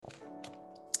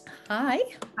Hi.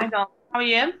 Hi, Dom. How are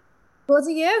you? Good are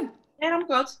you? Yeah, I'm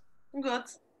good. I'm good.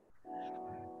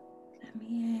 Let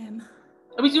me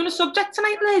Are we doing a subject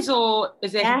tonight, Liz, or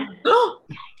is it? Yeah. Oh,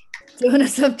 doing a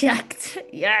subject.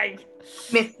 Yay.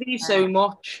 miss you so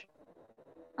much.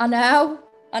 I know.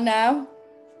 And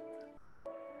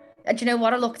do you know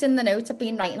what? I looked in the notes. I've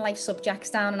been writing like subjects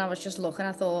down, and I was just looking.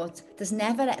 I thought,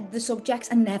 the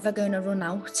subjects are never going to run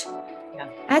out. Yeah.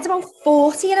 I had about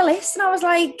 40 in a list, and I was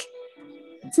like,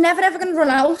 it's never ever going to run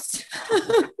out.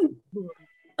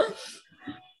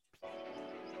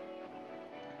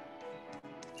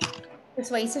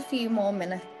 Just wait a few more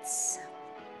minutes.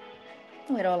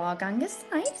 We're all our gangers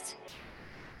tonight.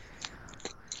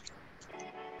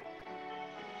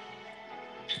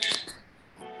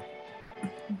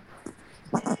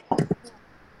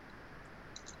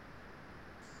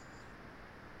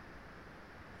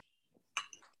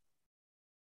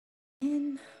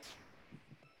 In.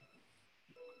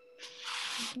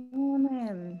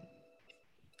 Morning.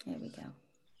 Here we go.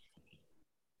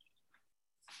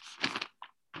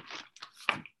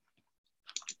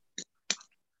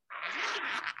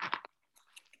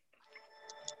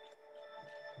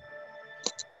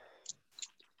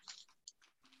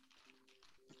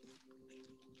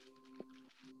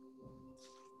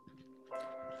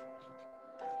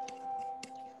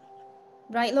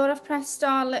 Right, Laura, I've pressed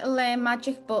our little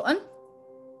magic button.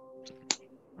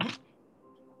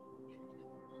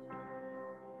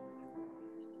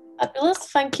 Fabulous,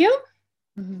 thank you.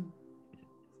 Mm-hmm.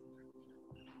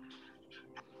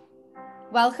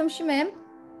 Welcome, Shamim.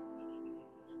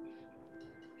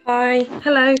 Hi,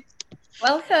 hello.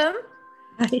 Welcome.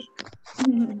 Hi.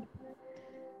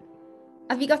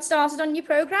 Have you got started on your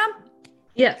programme?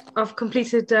 Yeah, I've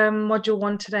completed module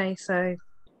 1 today, so.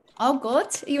 Oh, good.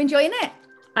 Are you enjoying it?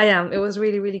 I am. It was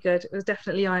really, really good. It was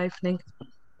definitely eye-opening.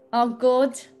 Oh,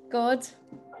 good.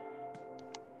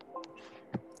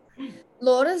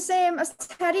 Laura's, has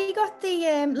Terry got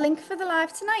the link for the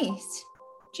live tonight?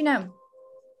 Do you know?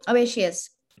 Oh, here she is.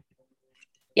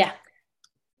 Yeah.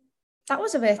 That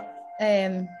was a bit,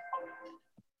 there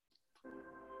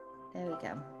we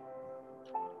go.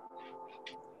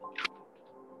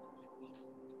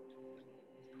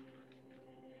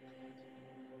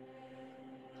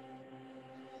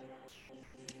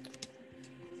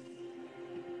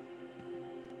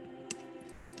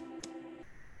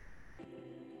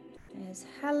 There's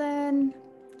Helen.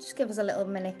 Just give us a little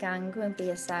minute, gang. Won't be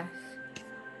a sec.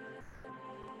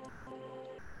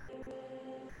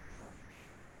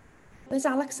 There's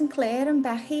Alex and Claire and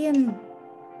Becky and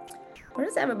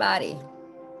where's everybody?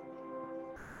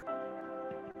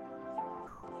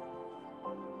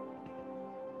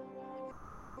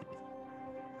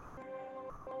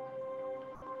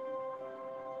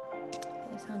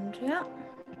 There's Andrea.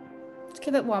 Let's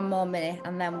give it one more minute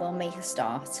and then we'll make a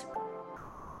start.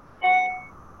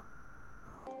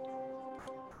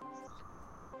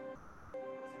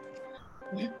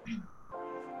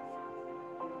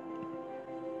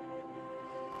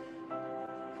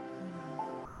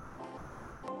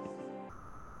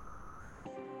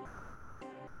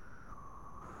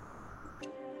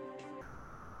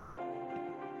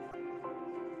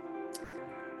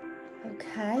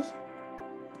 Okay.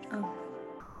 Oh,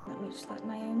 let me just let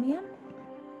Naomi in.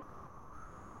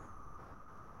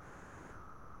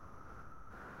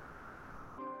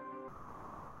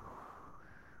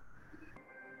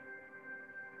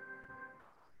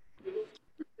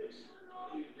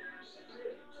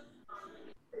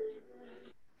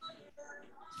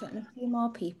 Getting a few more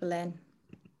people in.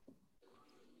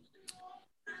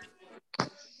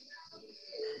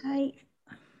 Hi.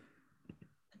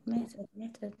 Admit.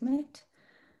 I'm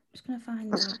just going to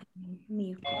find that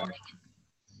mute button.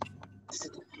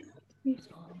 Mute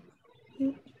all.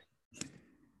 Mute.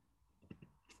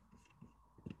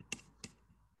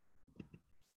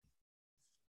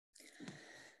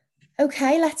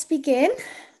 Okay, let's begin.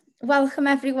 Welcome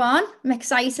everyone. I'm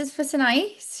excited for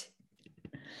tonight.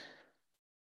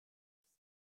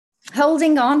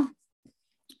 Holding on.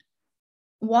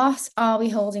 What are we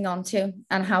holding on to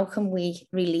and how can we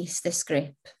release this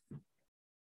grip?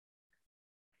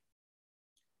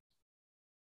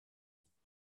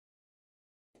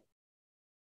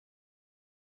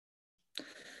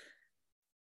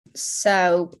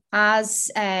 So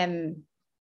as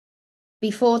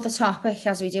before the topic,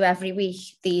 as we do every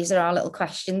week, these are our little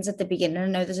questions at the beginning. I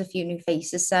know there's a few new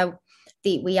faces, so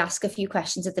we ask a few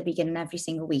questions at the beginning every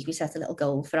single week. We set a little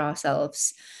goal for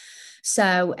ourselves.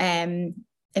 So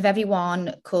if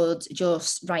everyone could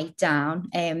just write down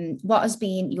what has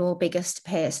been your biggest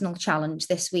personal challenge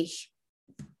this week?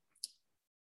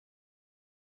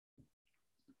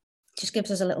 just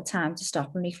gives us a little time to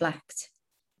stop and reflect.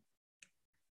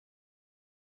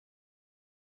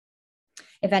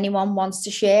 If anyone wants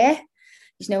to share,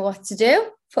 you know what to do.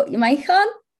 Put your mic on.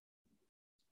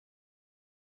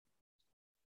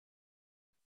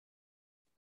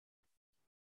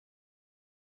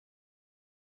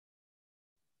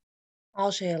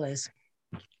 I'll share, Liz.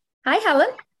 Hi, Helen.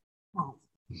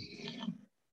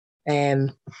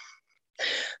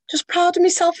 Just proud of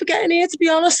myself for getting here, to be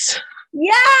honest.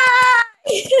 Yeah.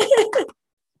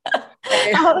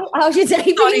 How's your day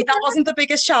been? Sorry, that wasn't the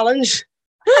biggest challenge.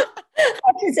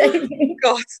 How's your day been?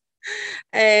 God.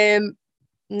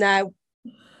 No.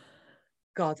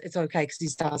 God, it's okay because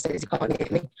he's downstairs, he can't hear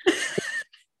me.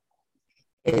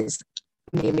 Is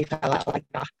me and me fell out like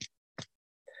that.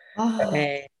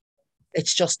 Oh.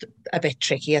 It's just a bit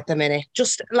tricky at the minute.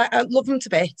 Just like, I love them to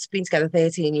bits, been together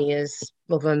 13 years,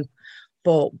 love them,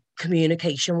 but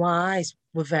communication wise,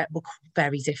 we're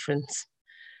very different.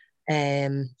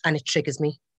 And it triggers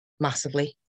me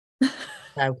massively.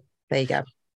 So there you go.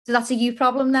 So that's a you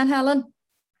problem then, Helen?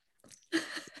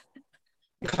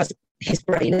 Because his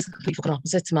brain is the complete fucking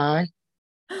opposite to mine.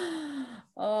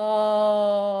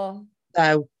 Oh.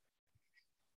 So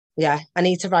yeah, I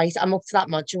need to write. I'm up to that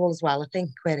module as well, I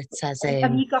think, where it says...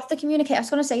 have you got the communication? I was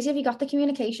going to say, have you got the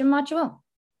communication module?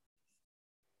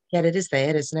 Yeah, it is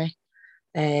there, isn't it?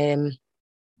 And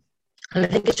I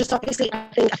think it's just obviously, I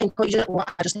think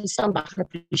what I just need to stand back and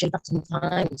appreciate that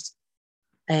sometimes.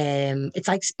 It's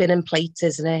like spinning plates,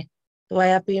 isn't it? The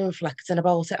way I've been reflecting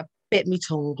about it, I bit my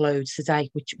tongue loads today,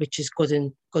 which is good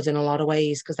in a lot of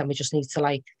ways, because then we just need to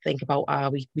like think about how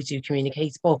we do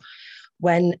communicate. But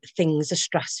when things are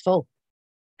stressful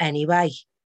anyway,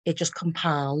 it just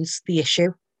compounds the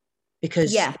issue,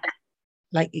 because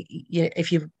like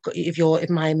if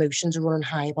my emotions are running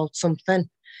high about something,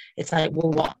 it's like,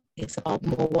 well, what it's about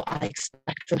more what I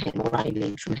expect from him or I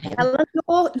need from him.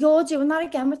 You're doing that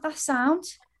again with that sound.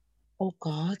 Oh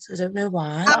God, I don't know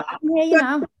why. I can hear you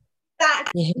now.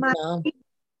 You hear me now?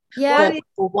 Yeah.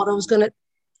 Well, what I was gonna,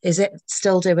 is it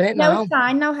still doing it now? No, it's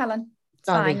fine now, Helen. It's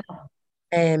Sorry.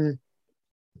 fine.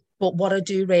 But what I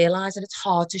do realise, that it's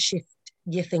hard to shift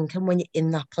your thinking when you're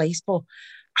in that place. But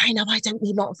I know I don't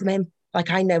need nothing from him. Like,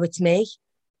 I know it's me.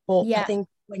 But I think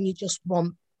when you just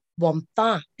want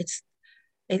that,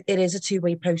 it is a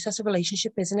two-way process, a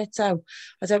relationship, isn't it? So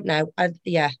I don't know. I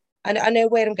know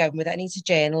where I'm going with it. I need to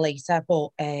journal later, but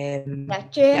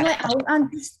journal it out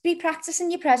and just be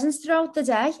practicing your presence throughout the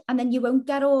day, and then you won't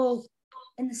get all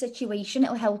in the situation.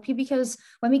 It'll help you, because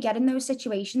when we get in those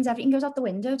situations, everything goes out the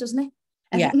window, doesn't it?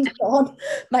 Everything's gone.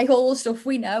 Like, all the stuff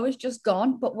we know is just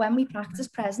gone. But when we practice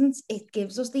presence, it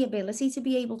gives us the ability to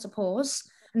be able to pause,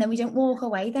 and then we don't walk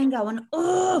away then going,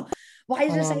 oh, why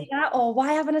did I say that? Or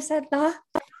why haven't I said that?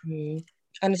 And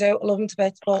I love him to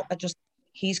bits, but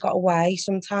he's got a way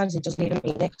sometimes. He doesn't even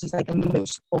mean it, because he's like the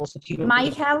most supportive human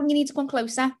being. Michael, you need to come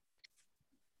closer.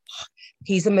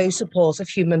 He's the most supportive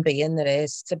human being there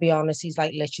is, to be honest. He's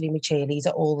like literally my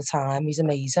cheerleader all the time. He's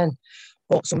amazing.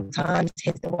 But sometimes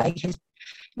the way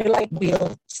like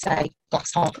we'll say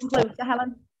glass half. Come closer,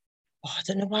 Helen. Oh, I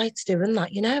don't know why it's doing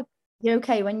that, You're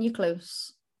okay when you're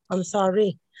close. I'm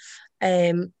sorry.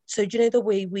 So do you know the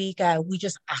way we go? We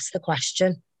just ask the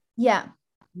question. Yeah.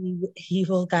 He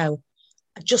will go,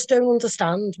 I just don't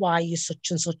understand why you're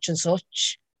such and such and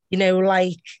such.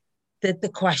 Like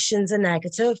the questions are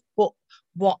negative, but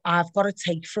what I've got to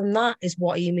take from that is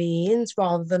what he means,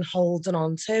 rather than holding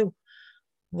on to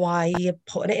why you're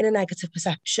putting it in a negative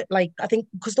perception. Like, I think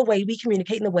because the way we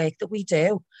communicate in the work that we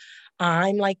do,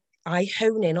 I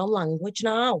hone in on language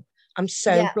now. I'm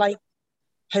so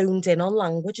honed in on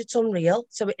language, it's unreal.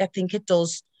 So I think it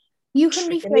does. You can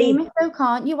reframe it though,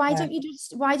 can't you? Why don't you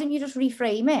just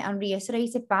reframe it and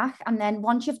reiterate it back? And then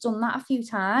once you've done that a few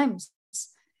times,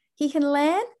 he can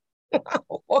learn.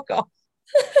 Oh, fuck off.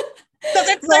 Because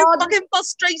it's so fucking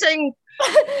frustrating.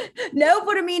 No,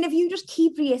 but I mean, if you just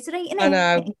keep reiterating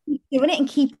it, and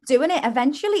keep doing it,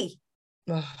 eventually.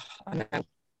 Oh, I know.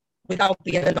 Without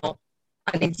being enough,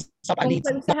 I need to stop.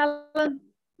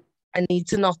 I need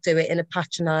to not do it in a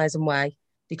patronising way,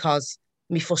 because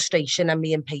my frustration and my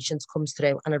impatience comes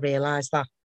through, and I realise that.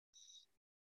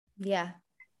 Yeah.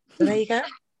 So there you go.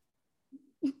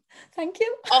 Thank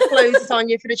you. Offload it on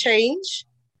you for the change.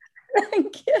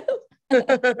 Thank you.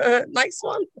 Nice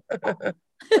one.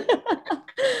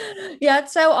 Yeah,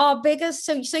 so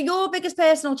your biggest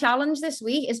personal challenge this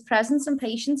week is presence and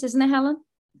patience, isn't it, Helen?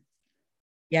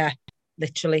 Yeah,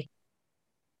 literally.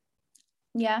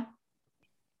 Yeah.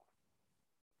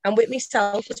 And with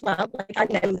myself as well. Like, I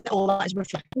know that all that is a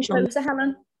reflection on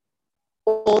Helen.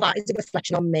 All that is a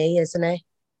reflection on me, isn't it?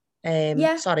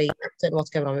 Yeah. Sorry, I don't know what's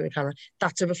going on with my camera.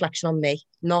 That's a reflection on me,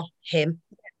 not him.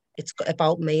 It's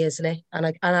about me, isn't it?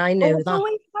 And I know It's that.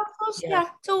 always about us. Yeah. Yeah,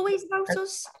 it's always about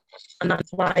us. And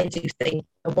that's why I do think,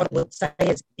 and what I would say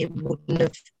is, it wouldn't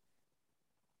have,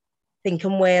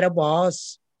 thinking where I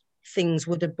was, things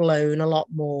would have blown a lot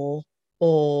more,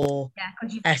 or Yeah,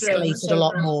 because you've grown escalated so a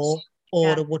lot much. more, or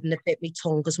Yeah. I wouldn't have bit my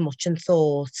tongue as much and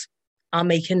thought, I'll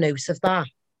make a note of that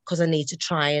because I need to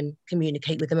try and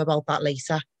communicate with him about that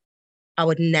later. I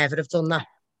would never have done that,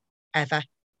 ever.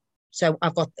 So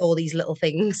I've got all these little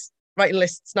things, writing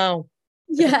lists now,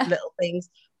 Yeah. little things,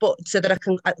 but so that I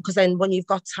can, because then when you've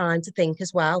got time to think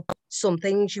as well, some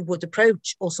things you would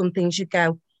approach, or some things you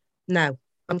go, no,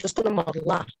 I'm just going to model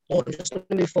that, or I'm just going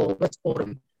to move forward for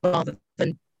him, rather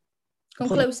than Come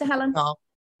closer, Helen.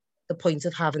 the point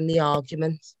of having the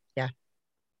argument. Yeah.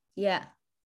 Yeah.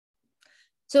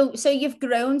 So you've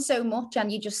grown so much,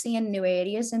 and you're just seeing new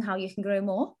areas and how you can grow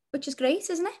more, which is great,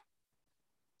 isn't it?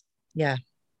 Yeah.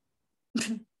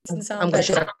 Doesn't sound I'm good.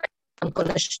 going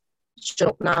to shut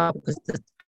up now because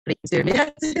it's doing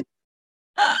it.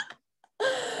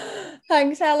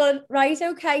 Thanks, Helen. Right,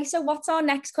 okay. So what's our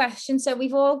next question? So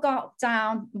we've all got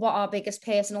down what our biggest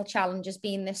personal challenge has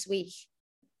been this week.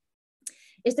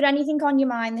 Is there anything on your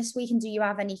mind this week, and do you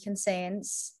have any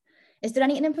concerns? Is there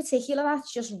anything in particular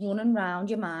that's just running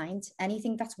around your mind?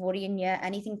 Anything that's worrying you?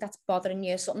 Anything that's bothering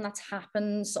you? Something that's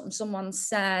happened? Something someone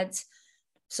said?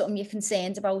 Something you're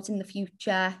concerned about in the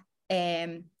future?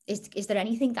 Is there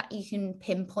anything that you can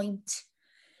pinpoint?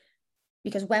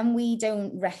 Because when we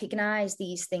don't recognise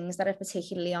these things that are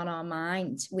particularly on our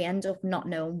mind, we end up not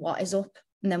knowing what is up.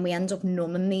 And then we end up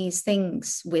numbing these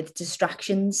things with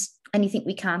distractions. Anything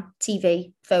we can,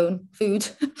 TV, phone, food,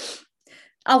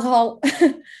 alcohol.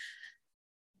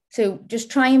 So just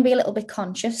try and be a little bit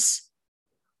conscious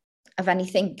of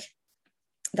anything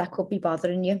that could be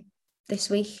bothering you this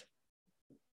week.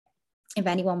 If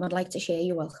anyone would like to share,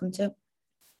 you're welcome to.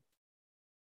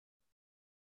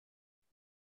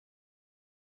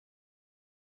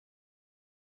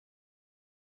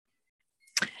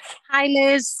 Hi,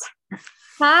 Liz.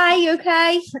 Hi, you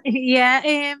okay?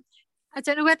 Yeah, I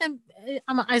don't know whether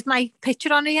is my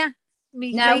picture on here.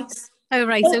 Me No. face? Oh,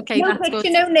 right, okay, no that's picture,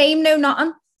 good. no name, no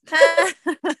nothing.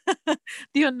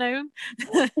 The unknown.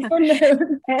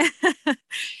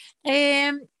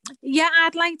 Yeah,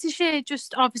 I'd like to share,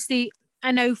 just obviously,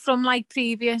 I know from like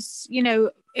previous,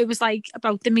 it was like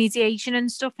about the mediation and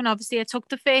stuff, and obviously I took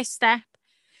the first step.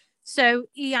 So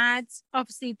he had,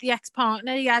 obviously, the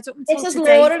ex-partner, he had up until This is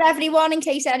today. Laura, everyone, in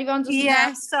case anyone doesn't know.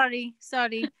 Yeah, sorry.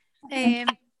 He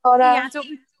had up,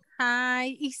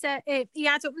 hi, he said he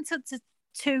had up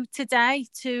until today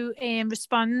to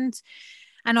respond,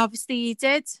 and obviously he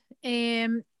did,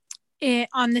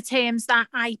 on the terms that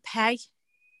I pay.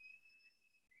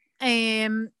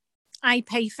 I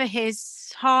pay for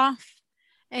his half.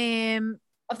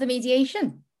 Of the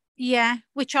mediation? Yeah,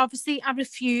 which obviously I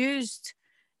refused,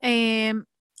 and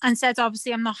said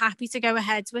obviously I'm not happy to go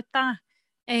ahead with that.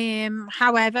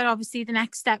 However, obviously the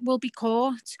next step will be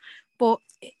court, but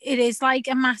it is like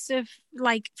a massive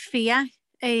like fear,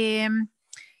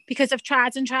 because I've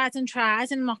tried and tried and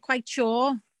tried, and I'm not quite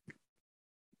sure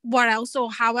what else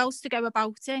or how else to go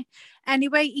about it.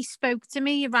 Anyway, he spoke to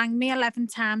me, he rang me 11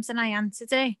 times and I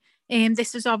answered it.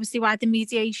 This is obviously why the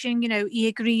mediation, he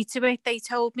agreed to it, they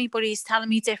told me, but he's telling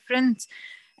me different.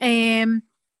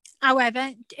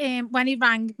 However, when he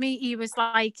rang me, he was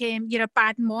like, you're a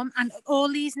bad mum, and all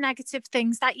these negative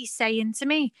things that he's saying to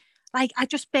me, like, I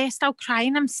just burst out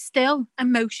crying. I'm still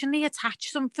emotionally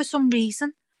attached for some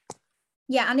reason.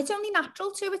 Yeah, and it's only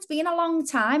natural too. It's been a long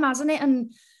time, hasn't it?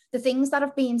 And the things that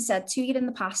have been said to you in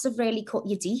the past have really cut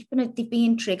you deep, and they've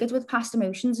been triggered with past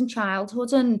emotions and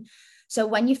childhood. And so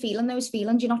when you're feeling those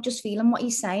feelings, you're not just feeling what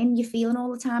he's saying, you're feeling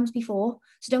all the times before.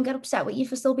 So don't get upset with you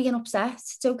for still being upset.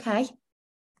 It's okay.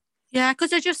 Yeah,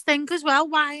 because I just think as well,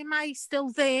 why am I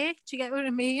still there? Do you get what I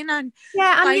mean? And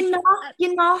yeah, and like,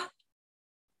 you're not.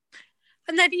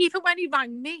 And then even when he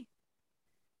rang me,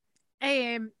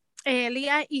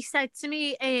 earlier, he said to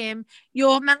me,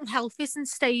 your mental health isn't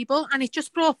stable, and it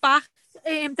just brought back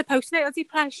the postnatal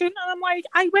depression. And I'm like,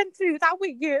 I went through that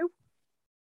with you.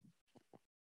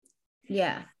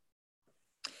 Yeah.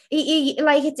 He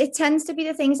like it tends to be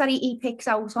the things that he picks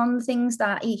out on, the things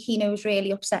that he knows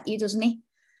really upset you, doesn't he?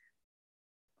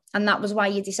 And that was why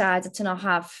you decided to not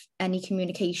have any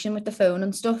communication with the phone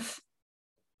and stuff.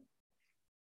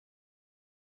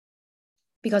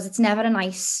 Because it's never a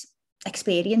nice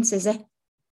experience, is it?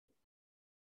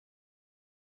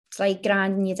 It's like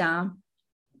grinding you down.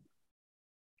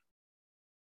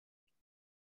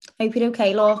 Hope you're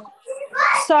okay, Laura.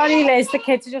 Sorry, Liz, the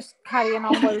kids are just carrying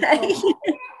on. Okay.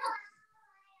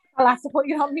 I'll have to put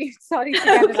you on mute. Sorry. To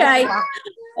get Okay.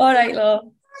 All right, Laura.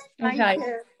 Thank Okay.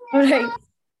 you. All right.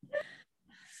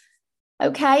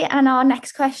 Okay, and our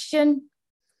next question.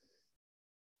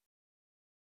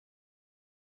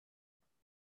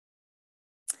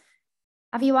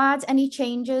 Have you had any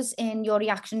changes in your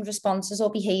reaction responses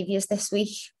or behaviours this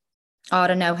week? Oh, I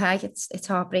don't know. Hey, it's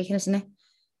heartbreaking, isn't it?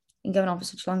 Been going on for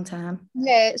such a long time.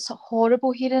 Yeah, it's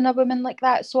horrible hearing a woman like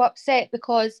that so upset,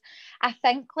 because I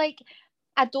think, like,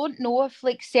 I don't know if,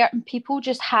 like, certain people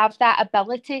just have that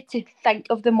ability to think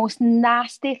of the most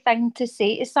nasty thing to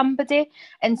say to somebody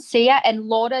and say it. And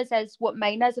Laura's is what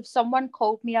mine is. If someone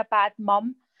called me a bad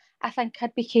mum, I think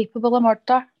I'd be capable of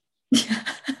murder.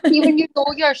 Even you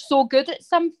know you're so good at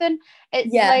something,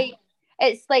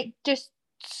 it's like just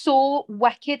so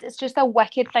wicked. It's just a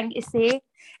wicked thing to say.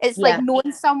 It's like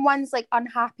knowing someone's like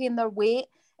unhappy in their weight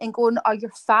and going, "Oh, you're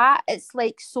fat." It's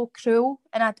like so cruel,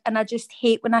 and I just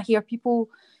hate when I hear people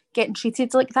getting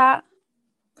treated like that.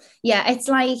 Yeah, it's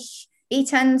like he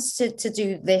tends to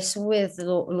do this with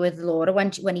Laura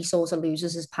when he sort of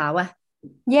loses his power.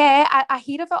 Yeah, I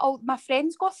hear of it all. My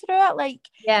friends go through it. Like,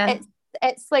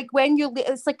 it's like when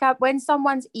when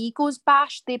someone's ego's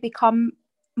bashed, they become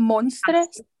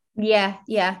monstrous. Yeah,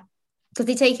 because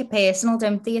they take it personal,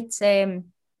 don't they? It's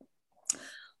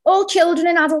all children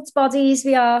in adults' bodies.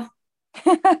 We are.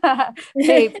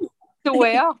 Babe,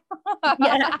 swear.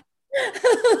 Yeah.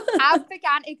 I've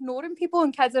began ignoring people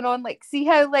and kidding on. Like, see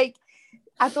how, like,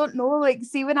 I don't know, like,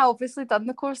 see when I obviously done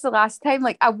the course the last time,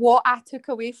 like, what I took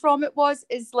away from it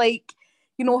is like,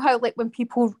 you know how, like, when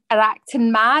people are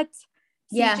acting mad,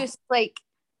 just like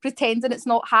pretending it's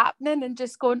not happening and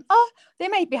just going, oh, they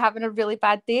might be having a really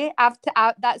bad day.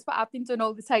 That's what I've been doing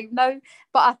all the time now.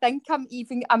 But I think I'm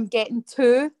getting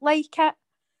too like it.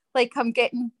 Like, I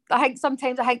think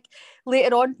sometimes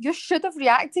later on, you should have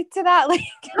reacted to that. Like,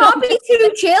 can't be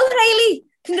too chill, Hayley.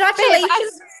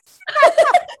 Congratulations.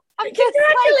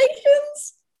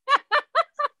 Congratulations.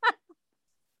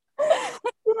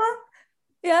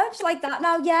 Yeah, just like that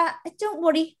now. Yeah, don't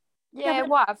worry. Yeah,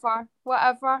 whatever.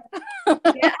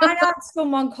 Yeah, I had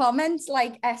someone comment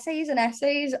like essays and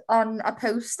essays on a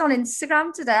post on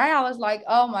Instagram today. I was like,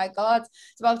 oh my God,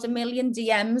 it's about 1 million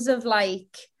DMs of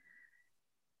like,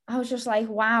 I was just like,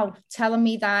 wow, telling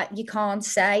me that you can't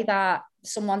say that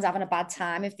someone's having a bad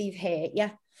time if they've hurt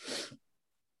you.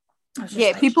 Yeah,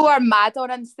 like, people are mad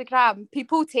on Instagram.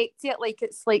 People take to it like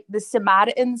it's like the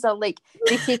Samaritans are like,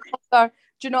 they take over.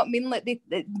 Do you know what I mean? Like,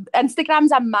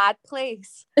 Instagram's a mad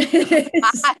place.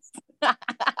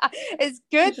 It's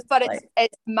good, but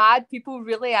it's mad. People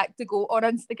really act to go on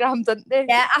Instagram, don't they?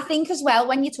 Yeah, I think as well,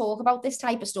 when you talk about this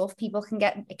type of stuff, people can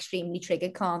get extremely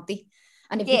triggered, can't they?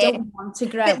 And if they don't want to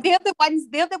grow, they're the ones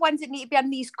that need to be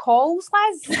on these calls,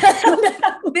 Liz.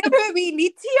 They're who we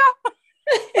need here.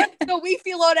 So we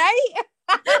feel all right.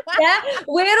 Yeah,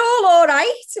 we're all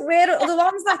right. We're the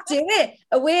ones that do it.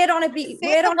 We're on a beat.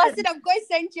 Listen, I'm going to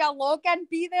send you a login.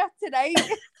 Be there tonight.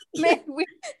 We're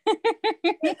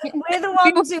the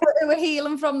ones who are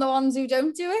healing from the ones who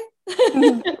don't do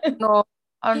it. No,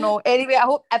 I know. Anyway, I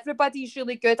hope everybody's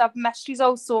really good. I've missed you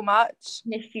all so much.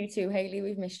 Missed you too, Hayley.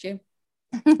 We've missed you.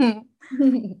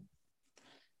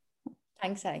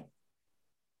 Thanks, hey.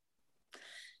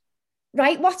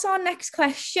 Right, what's our next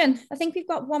question? I think we've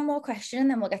got one more question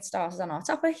and then we'll get started on our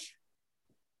topic.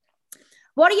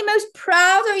 What are you most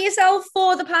proud of yourself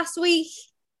for the past week?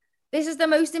 This is the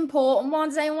most important one.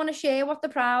 Does anyone want to share what they're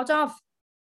proud of?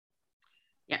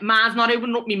 Yeah, mine's not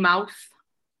opening up my mouth.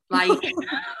 Like,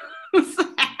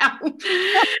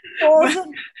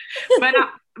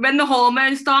 when the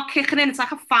hormones start kicking in, it's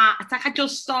like I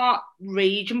just start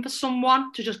raging for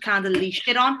someone to just kind of leash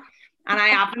it on. And I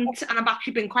haven't, and I've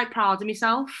actually been quite proud of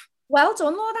myself. Well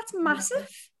done, Laura. That's massive.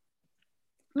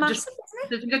 Massive,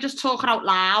 isn't it? I think I just talk it out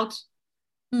loud.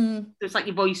 Mm. It's like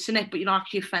you're voicing it, but you're not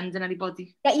actually offending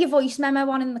anybody. Get your voice memo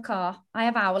on in the car. I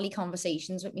have hourly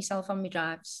conversations with myself on my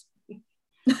drives.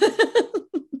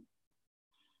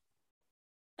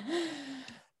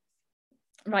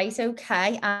 Right,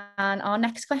 okay. And our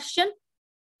next question.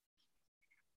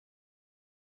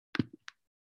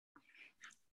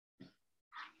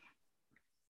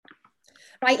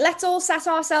 Right, let's all set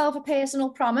ourselves a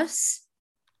personal promise.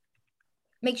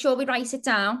 Make sure we write it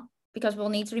down because we'll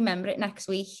need to remember it next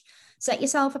week. Set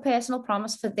yourself a personal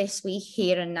promise for this week,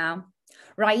 here and now.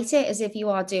 Write it as if you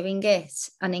are doing it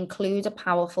and include a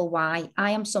powerful why. I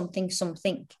am something,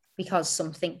 because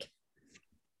something.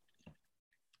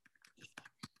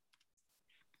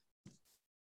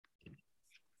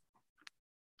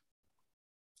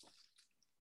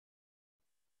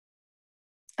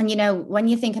 And, you know, when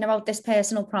you're thinking about this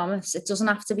personal promise, it doesn't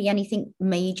have to be anything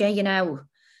major, you know,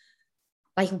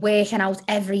 like working out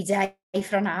every day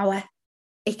for an hour.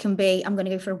 It can be, I'm going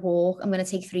to go for a walk. I'm going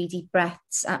to take 3 deep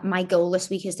breaths. My goal this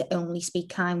week is to only speak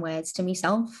kind words to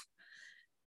myself.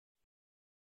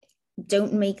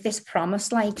 Don't make this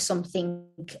promise like something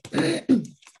that's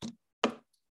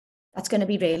going to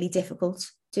be really difficult.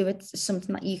 Do it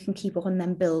something that you can keep up and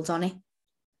then build on it.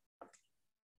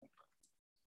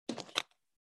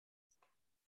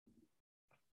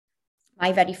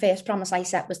 My very first promise I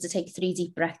set was to take 3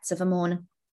 deep breaths of a morning.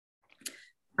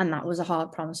 And that was a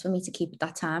hard promise for me to keep at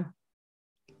that time.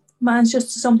 Mine's just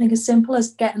something as simple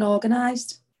as getting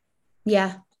organised.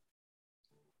 Yeah.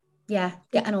 Yeah,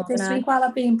 getting organised. This week while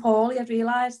I've been poorly, I've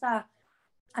realised that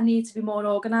I need to be more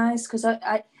organised, because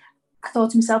I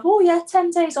thought to myself, oh yeah, 10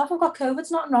 days off, I've got COVID,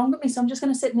 there's nothing wrong with me, so I'm just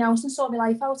going to sit in the house and sort my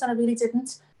life out, and I really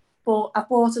didn't. But I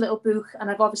bought a little book,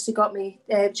 and I've obviously got my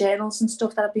journals and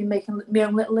stuff that I've been making my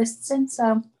own little lists in.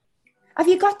 So, have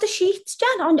you got the sheets,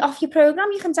 Jen, off your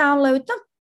programme? You can download them.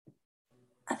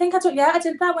 I think I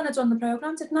did that when I done the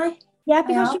programme, didn't I? Yeah,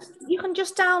 because you can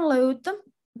just download them,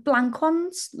 blank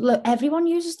ones. Look, everyone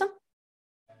uses them.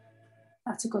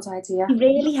 That's a good idea. They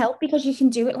really help, because you can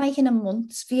do it like in a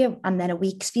month's view, and then a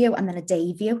week's view, and then a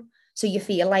day view. So you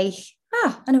feel like,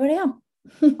 I know where I am.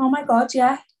 Oh my God,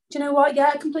 yeah. Do you know what?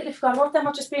 Yeah, I completely forgot about them.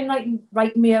 I've just been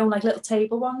writing my own like little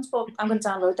table ones, but I'm going to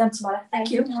download them tomorrow.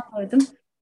 Thank you. Download them.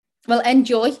 Well,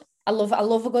 enjoy. I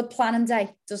love a good planning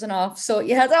day. Doesn't half sort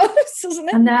your head out, doesn't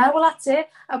it? And now, well, that's it.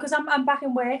 Because I'm back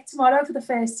in work tomorrow for the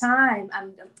first time,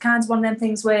 and kind of one of them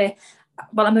things where,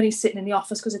 well, I'm only sitting in the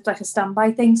office because it's like a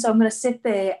standby thing. So I'm going to sit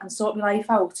there and sort my life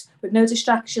out with no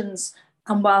distractions,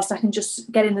 and whilst I can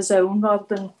just get in the zone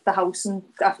rather than the house and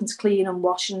having to clean and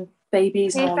wash and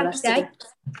babies and all the rest of it.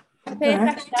 Perfect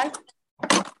day.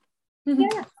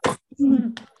 Yeah. Mm-hmm.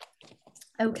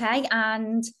 Okay,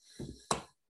 and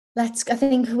I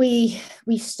think we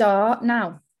start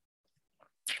now.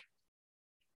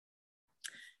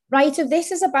 Right, so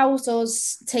this is about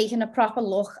us taking a proper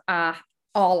look at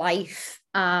our life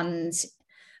and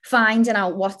finding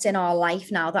out what's in our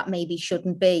life now that maybe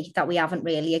shouldn't be, that we haven't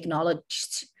really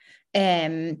acknowledged,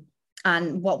 and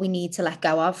what we need to let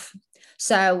go of.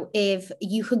 So if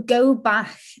you could go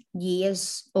back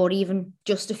years or even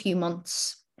just a few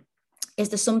months, is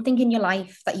there something in your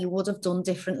life that you would have done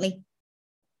differently,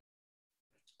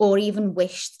 or even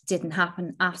wished didn't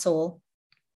happen at all?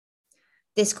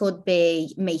 This could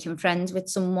be making friends with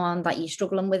someone that you're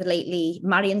struggling with lately,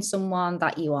 marrying someone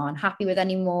that you aren't happy with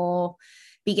anymore,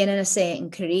 beginning a certain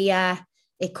career.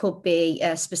 It could be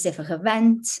a specific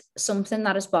event, something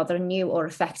that is bothering you or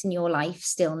affecting your life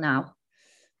still now.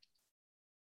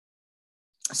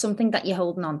 Something that you're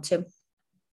holding on to.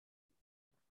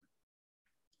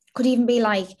 Could even be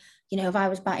like, you know, if I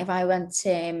went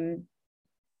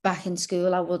back in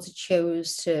school, I would have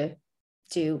chose to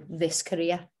do this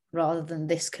career rather than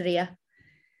this career.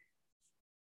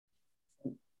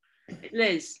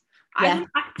 Liz, yeah.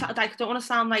 I don't want to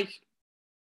sound like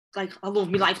I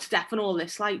love my life to death and all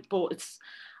this, but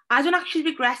I don't actually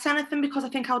regret anything, because I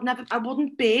think I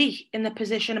wouldn't be in the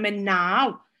position I'm in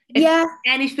now if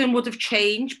anything would have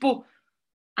changed.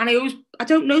 I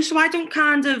don't know, so I don't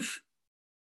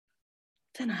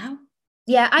know.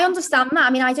 Yeah, I understand that.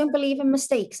 I mean, I don't believe in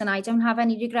mistakes and I don't have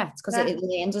any regrets, because it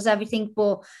learns us everything.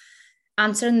 But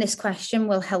answering this question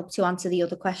will help to answer the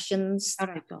other questions. All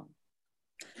right, go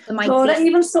on. Laura,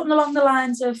 even something along the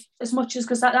lines of, as much as,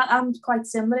 because I'm quite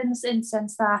similar in the sense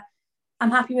that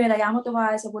I'm happy where I am.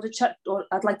 Otherwise, I would have, or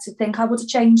I'd like to think I would have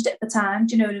changed it at the time.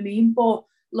 Do you know what I mean? But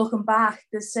looking back,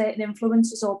 there's certain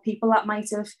influences or people that might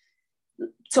have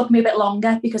took me a bit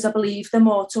longer because I believed them,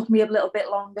 or took me a little bit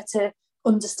longer to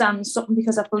understand something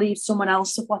because I believed someone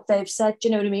else of what they've said. Do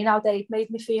you know what I mean? How they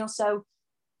made me feel. So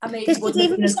I mean, this could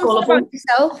even be something about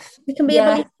yourself. It can be a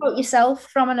belief about yourself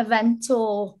from an event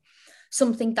or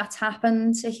something that's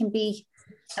happened. It can be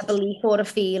a belief or a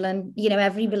feeling. You know,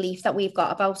 every belief that we've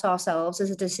got about ourselves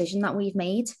is a decision that we've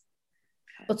made.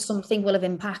 But something will have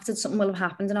impacted, something will have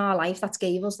happened in our life that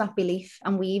gave us that belief,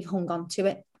 and we've hung on to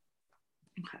it.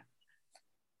 Okay.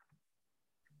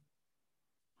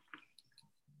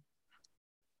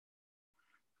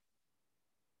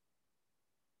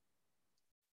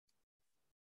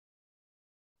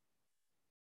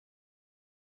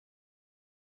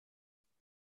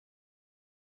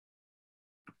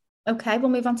 Okay, we'll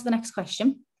move on to the next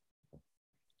question.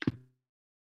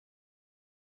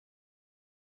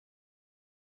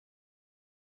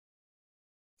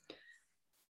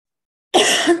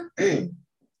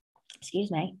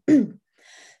 Excuse me.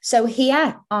 So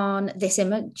here on this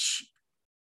image,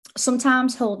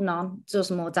 sometimes holding on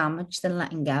does more damage than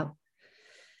letting go.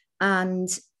 And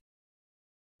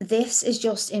this is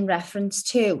just in reference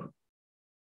to,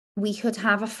 we could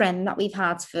have a friend that we've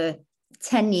had for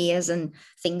 10 years and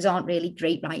things aren't really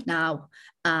great right now.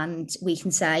 And we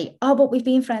can say, oh, but we've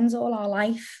been friends all our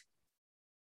life.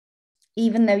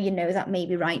 Even though you know that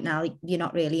maybe right now you're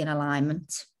not really in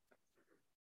alignment.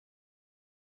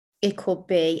 It could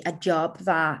be a job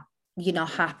that you're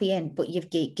not happy in, but you've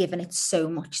given it so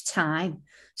much time,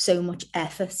 so much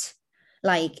effort.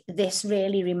 Like, this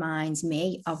really reminds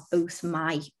me of both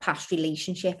my past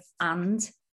relationship and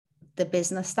the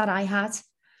business that I had.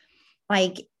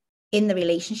 Like, in the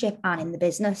relationship and in the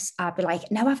business, I'd be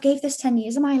like, no, I've gave this 10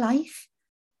 years of my life.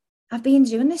 I've been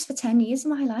doing this for 10 years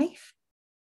of my life.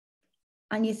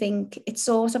 And you think, it's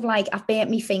sort of like, I've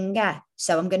burnt my finger,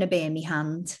 so I'm going to burn my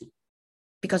hand.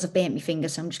 Because I've burnt my finger,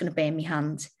 so I'm just going to burn my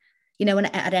hand. You know,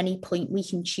 and at any point we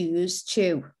can choose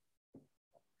to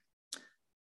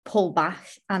pull back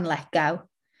and let go.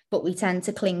 But we tend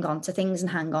to cling on to things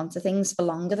and hang on to things for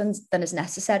longer than is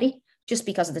necessary, just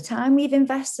because of the time we've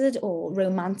invested or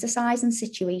romanticizing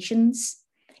situations.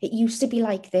 It used to be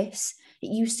like this.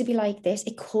 It used to be like this.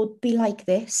 It could be like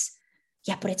this.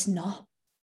 Yeah, but it's not.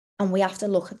 And we have to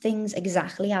look at things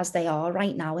exactly as they are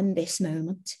right now in this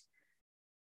moment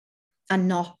and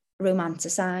not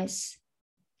romanticize.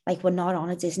 Like, we're not on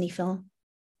a Disney film.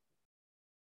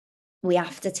 We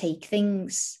have to take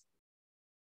things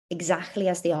exactly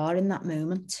as they are in that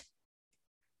moment.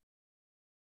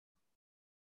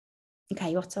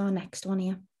 Okay, what's our next one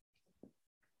here?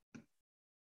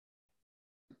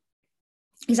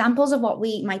 Examples of what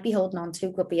we might be holding on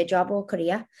to could be a job or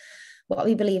career, what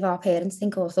we believe our parents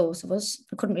think or thought of us,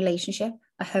 a current relationship,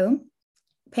 a home,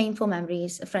 painful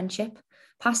memories, a friendship,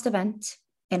 past event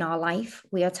in our life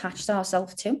we attached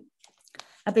ourselves to,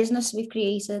 a business we've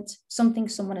created, something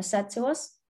someone has said to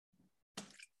us,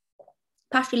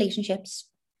 past relationships,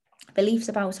 beliefs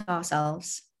about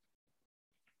ourselves.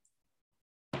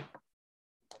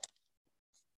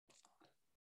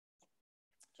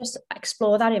 Just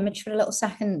explore that image for a little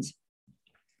second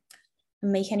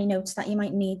and make any notes that you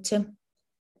might need to.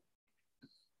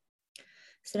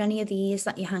 Is there any of these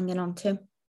that you're hanging on to?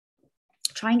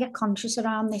 Try and get conscious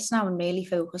around this now and really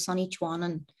focus on each one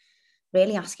and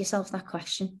really ask yourself that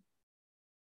question.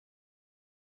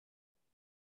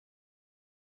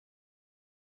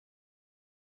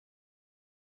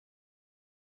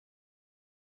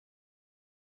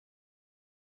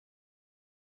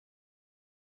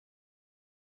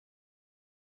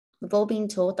 We've all been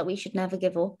taught that we should never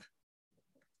give up.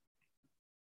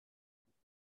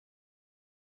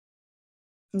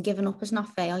 And giving up is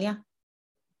not failure.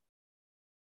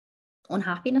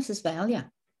 Unhappiness is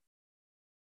failure.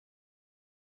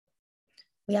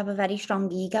 We have a very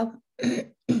strong ego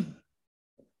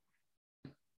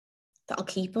that'll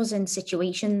keep us in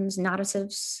situations,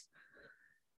 narratives,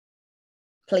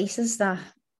 places that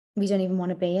we don't even want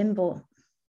to be in, but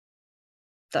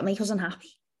that make us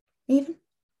unhappy, even.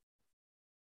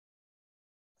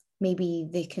 Maybe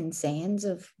the concerns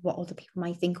of what other people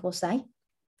might think or say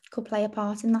could play a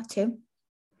part in that too.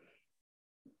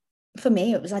 For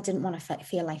me, it was I didn't want to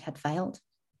feel like I'd failed.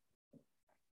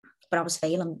 But I was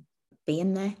failing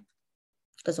being there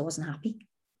because I wasn't happy.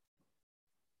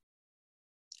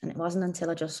 And it wasn't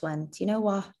until I just went, you know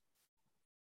what?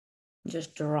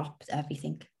 Just dropped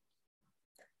everything.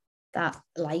 That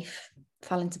life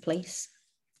fell into place.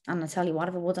 And I tell you what,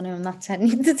 if I would have known that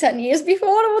 10 years before,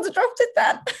 I would have dropped it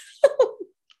then.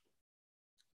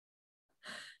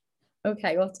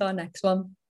 Okay, what's our next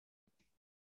one?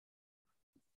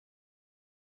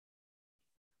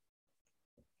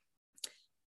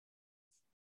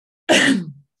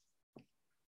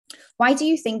 Why do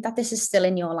you think that this is still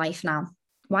in your life now?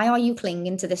 Why are you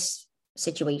clinging to this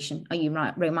situation? Are you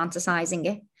romanticizing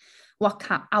it? What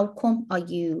outcome are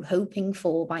you hoping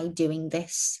for by doing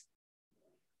this?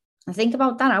 And think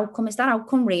about that outcome. Is that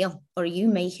outcome real, or are you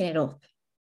making it up?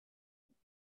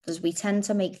 Because we tend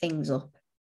to make things up.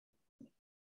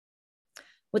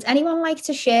 Would anyone like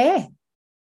to share?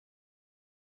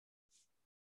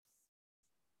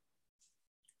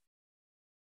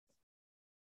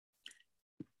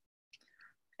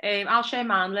 I'll share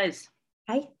mine, Liz.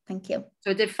 Okay, thank you.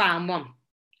 So I did find one.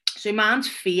 So mine's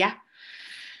fear.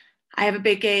 I have a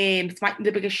big, it's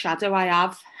the biggest shadow I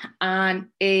have. And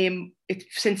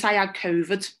since I had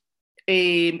COVID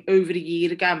over a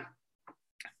year ago,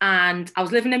 and I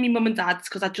was living in my mum and dad's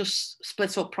because I just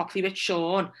split up properly with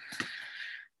Sean.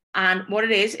 And what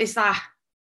it is that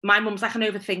my mum's like an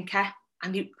overthinker,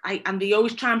 and they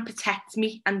always try and protect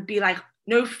me and be like,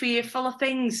 no, fearful of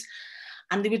things.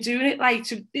 And they were doing it like,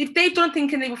 so if they've done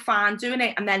thinking they were fine doing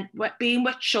it, and then being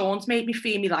with Sean's made me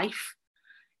fear my life.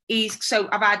 He's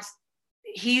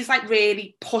like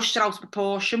really pushed it out of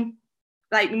proportion.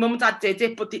 Like my mum and dad did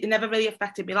it, but it never really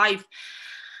affected my life.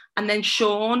 And then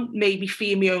Sean made me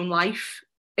fear my own life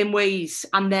in ways.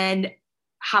 And then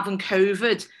having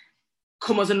COVID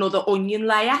come as another onion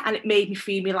layer, and it made me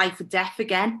fear my life for death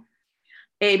again.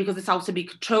 Because it's out of my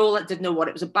control. I didn't know what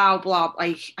it was about, blah.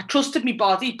 Like, I trusted my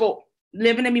body, but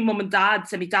living in my mum and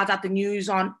dad's, and my dad had the news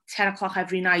on 10 o'clock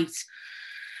every night.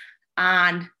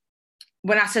 And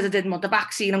when I said I didn't want the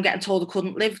vaccine, I'm getting told I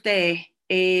couldn't live there.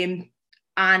 And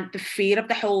the fear of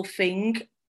the whole thing,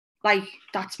 like,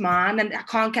 that's mine. And I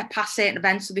can't get past certain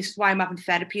events, so this is why I'm having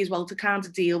therapy as well, to kind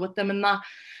of deal with them and that.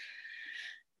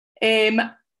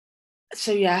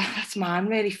 So yeah, that's mine,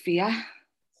 really, fear.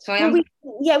 So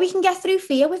we can get through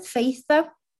fear with faith, though.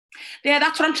 Yeah,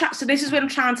 that's what I'm trying. So this is what I'm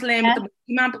trying to learn with the monkey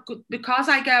man, because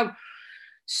I go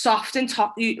soft and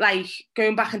top, like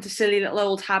going back into silly little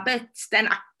old habits. Then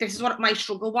this is what my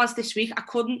struggle was this week. I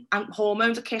couldn't, and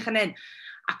hormones are kicking in.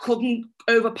 I couldn't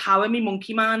overpower me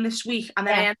monkey man this week, and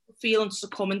then I ended up feeling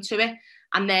succumbing to it.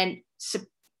 And then,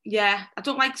 I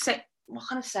don't like say. What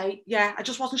can I say? Yeah, I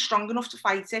just wasn't strong enough to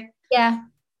fight it. Yeah,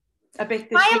 a bit.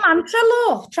 Try a mantra,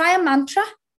 love. Try a mantra.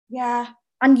 Yeah,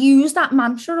 and use that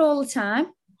mantra all the time.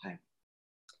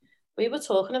 We were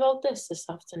talking about this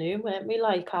afternoon, weren't we?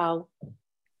 Like how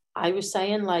I was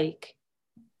saying, like,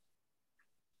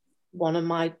 one of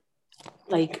my,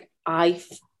 like, I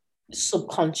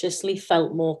subconsciously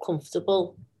felt more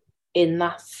comfortable in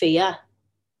that fear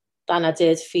than I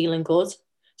did feeling good.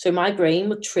 So my brain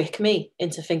would trick me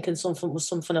into thinking something was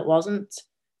something it wasn't,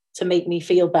 to make me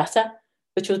feel better,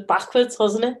 which was backwards,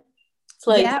 wasn't it? It's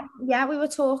like, yeah, we were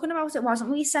talking about it,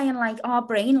 wasn't we? Saying, like, our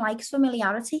brain likes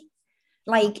familiarity.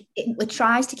 Like, it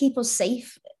tries to keep us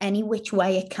safe any which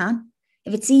way it can.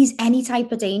 If it sees any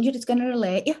type of danger, it's going to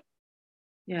alert you.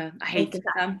 Yeah, I hate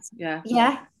that. Yeah.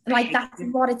 Yeah, like that's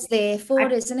what it's there for,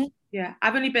 isn't it? Yeah,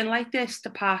 I've only been like this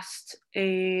the past,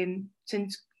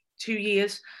 since 2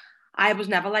 years. I was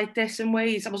never like this in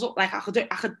ways. I was like, I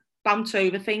could bounce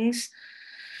over things.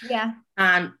 Yeah.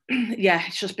 And yeah,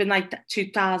 it's just been like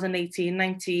 2018,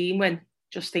 19, when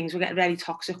just things were getting really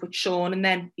toxic with Sean. And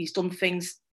then he's done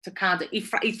things to kind of, he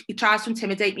tries to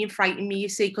intimidate me and frighten me, you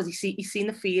see, because he's seen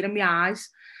the fear in my eyes.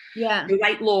 Yeah.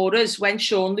 Like Laura's, when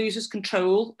Sean loses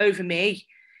control over me,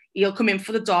 he'll come in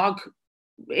for the dog.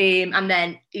 And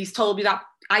then he's told me that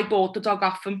I bought the dog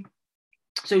off him,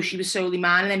 so she was solely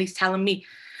mine. And then he's telling me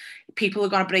people are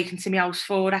going to break into my house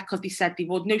for it because they said they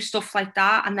would, no stuff like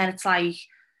that. And then it's like,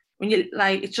 when you,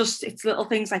 like, it's little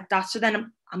things like that. So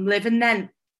then I'm living then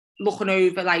looking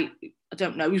over, like, I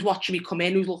don't know, who's watching me come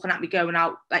in, who's looking at me going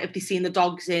out, like if they've seen the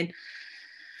dogs in.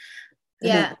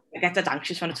 Yeah. I get that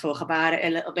anxious when I talk about it a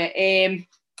little bit.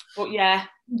 But yeah.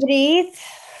 Breathe.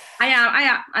 I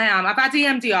am. I've had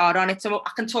EMDR on it, so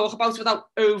I can talk about it without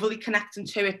overly connecting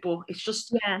to it, but it's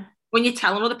just when you're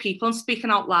telling other people and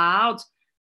speaking out loud.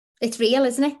 It's real,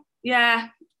 isn't it? Yeah,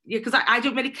 because I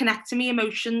don't really connect to my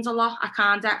emotions a lot. I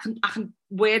can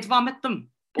word vomit them.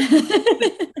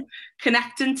 But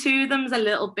connecting to them is a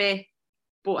little bit,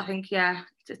 but I think,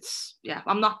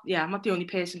 I'm not the only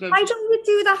person going. Why don't you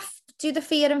do the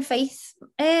fear and faith?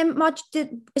 Marge,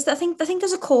 I think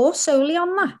there's a course solely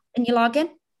on that, and you log in.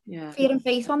 Yeah. Fear and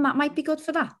faith one, that might be good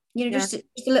for that. You know, just a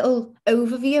little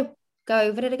overview. Go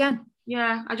over it again.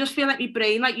 Yeah, I just feel like my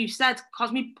brain, like you said,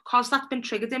 because that's been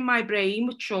triggered in my brain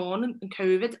with Sean and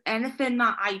COVID, anything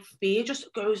that I fear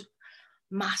just goes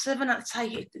massive, and it's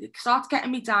like it starts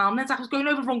getting me down. It's like I was going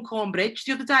over Runcorn Bridge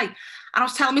the other day, and I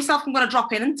was telling myself I'm going to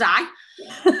drop in and die.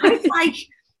 And it's like,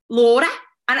 Laura,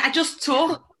 and I just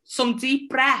took some deep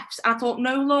breaths, and I thought,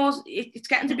 no, Laura, it's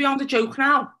getting to beyond a joke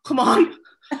now. Come on.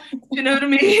 Do you know what I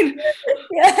mean?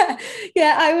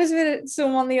 Yeah. I was with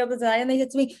someone the other day, and they said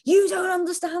to me, "You don't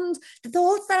understand. The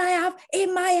thoughts that I have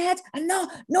in my head are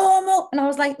not normal." And I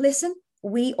was like, "Listen,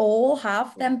 we all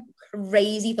have them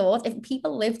crazy thoughts. If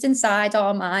people lived inside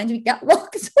our mind, we'd get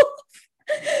locked up.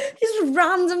 Just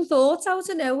random thoughts out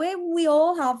of nowhere. We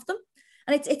all have them,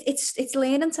 and it's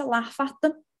learning to laugh at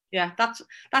them." Yeah, that's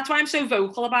why I'm so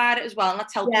vocal about it as well, and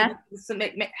that's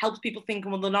helps people think,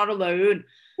 well, they're not alone.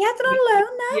 Yeah, they're not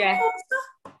alone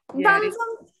now.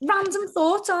 Random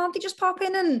thoughts, aren't they? Just pop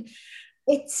in, and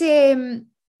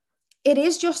it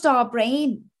is just our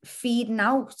brain feeding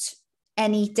out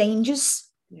any dangers.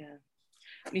 Yeah.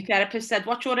 My therapist said,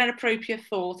 "What's your inappropriate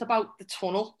thought about the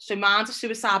tunnel?" So mine's a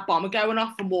suicide bomber going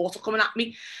off and water coming at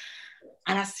me.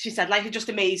 And as she said, like, it just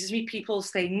amazes me, people's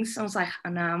things. I was like,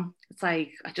 I know. It's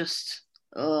like, I just,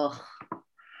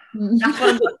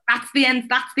 That's the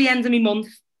end of my month.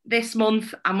 This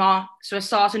month I'm off, so I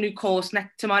start a new course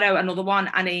tomorrow, another one,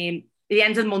 and the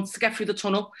end of the month to get through the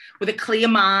tunnel with a clear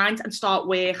mind and start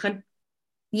working.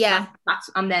 Yeah.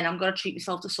 And then I'm going to treat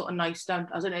myself to something nice down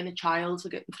as an inner child for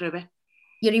getting through it.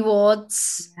 Your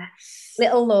rewards. Yes.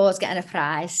 Little Laura's getting a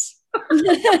prize.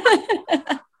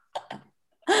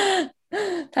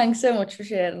 Thanks so much for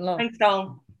sharing, Laura. Thanks,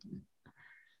 Dawn.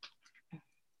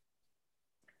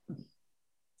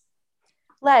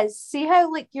 Liz, see how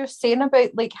like you're saying about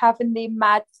like having the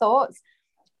mad thoughts?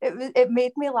 It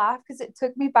made me laugh because it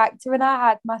took me back to when I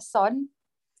had my son,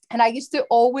 and I used to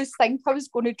always think I was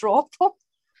going to drop him.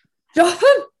 Drop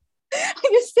him? I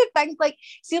used to think like,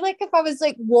 see, like if I was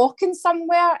like walking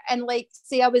somewhere and like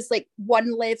say I was like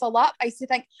one level up, I used to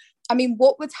think, I mean,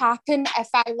 what would happen if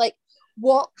I like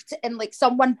walked and like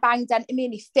someone banged into me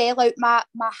and he fell out my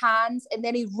hands and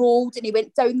then he rolled and he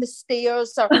went down the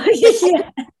stairs or yeah.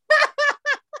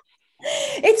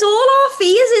 It's all our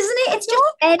fears, isn't it? It's just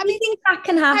anything that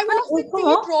can happen. How often do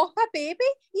you drop a baby?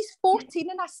 He's 14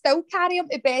 and I still carry him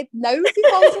to bed now if he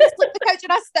falls asleep on the couch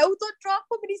and I still don't drop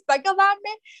him and he's bigger than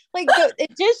me. Like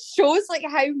it just shows like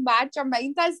how mad your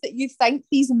mind is that you think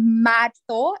these mad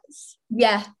thoughts.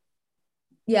 Yeah.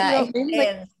 Yeah. You know what I mean?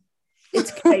 Like,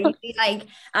 it's crazy. Like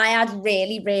I had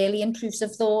really, really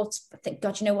intrusive thoughts. I think,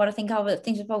 God, you know what? I think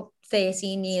about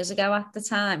 13 years ago at the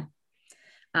time.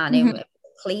 And it was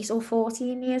police, or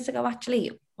 14 years ago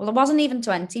actually. Well, it wasn't even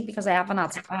 20 because I haven't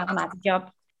had a job,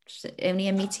 only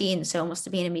in my teens, so I must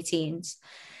have been in my teens.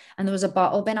 And there was a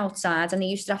bottle bin outside and I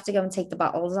used to have to go and take the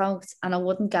bottles out, and I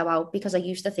wouldn't go out because I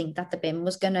used to think that the bin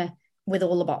was gonna, with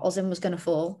all the bottles in, was gonna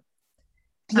fall.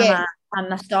 Yeah.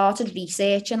 And I started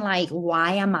researching like,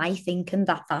 why am I thinking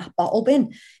that bottle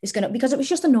bin is gonna, because it was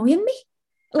just annoying me.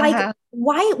 Like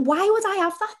why would I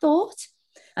have that thought?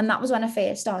 And that was when I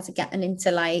first started getting into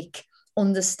like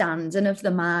understanding of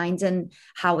the mind and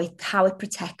how it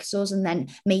protects us, and then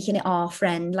making it our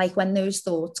friend. Like when those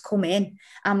thoughts come in,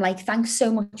 I'm like, thanks so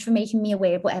much for making me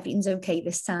aware, but everything's okay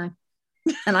this time.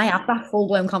 And I have that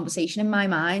full-blown conversation in my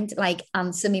mind, like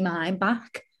answer me mind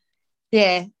back.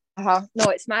 Yeah. No,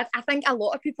 it's mad. I think a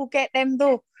lot of people get them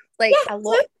though. Like a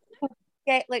lot of people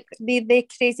get like the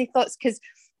crazy thoughts, because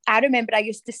I remember I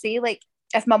used to say like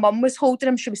if my mum was holding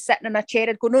him, she was sitting in a chair,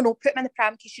 I'd go, no, put him in the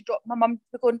pram in case she dropped. My mum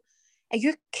would go, are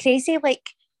you crazy? Like,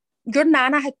 your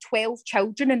nana had 12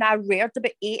 children and I reared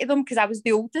about 8 of them because I was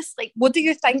the oldest. Like, what do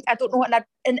you think? I don't know.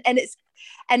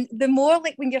 And the more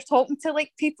like when you're talking to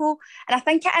like people, and I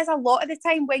think it is a lot of the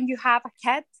time when you have a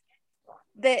kid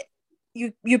that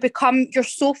you're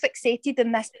so fixated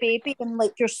in this baby and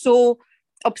like you're so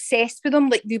obsessed with them,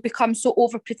 like you become so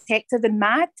overprotective and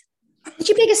mad. It's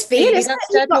your biggest fear, isn't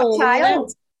it?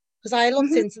 Because I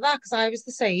looked into that because I was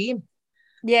the same.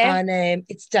 Yeah. And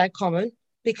it's dead common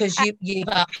because you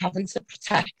are having to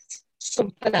protect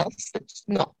something else that's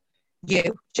not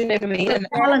you. Do you know what I mean? And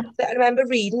I remember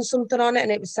reading something on it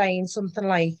and it was saying something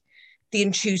like the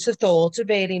intrusive thoughts are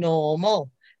really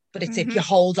normal, but it's if you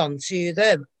hold on to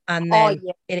them and then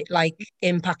it like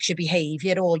impacts your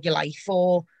behaviour or your life,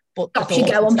 or stops you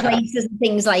go on places and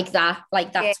things like that.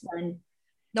 Like that's when.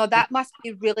 No, that must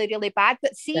be really, really bad.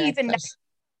 But see, even now,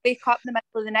 wake up in the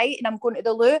middle of the night and I'm going to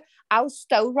the loo, I'll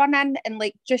still run in and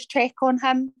like just check on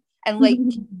him and like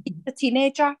he's a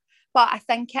teenager. But I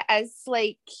think it is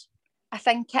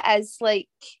like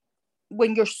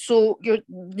when you're so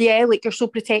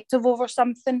protective over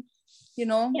something, you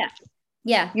know?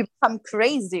 Yeah. You become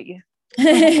crazy.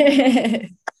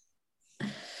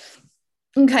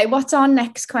 Okay, what's our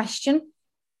next question?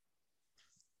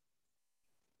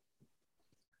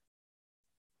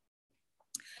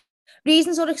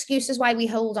 Reasons or excuses why we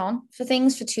hold on for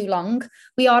things for too long.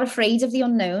 We are afraid of the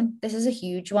unknown. This is a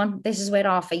huge one. This is where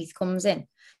our faith comes in.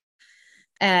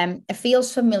 It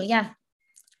feels familiar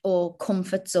or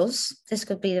comforts us. This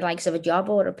could be the likes of a job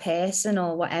or a person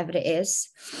or whatever it is.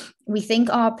 We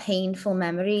think our painful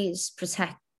memories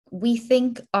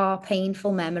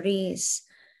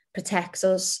protects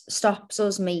us, stops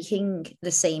us making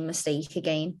the same mistake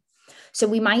again. So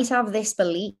we might have this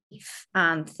belief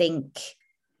and think,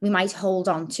 we might hold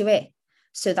on to it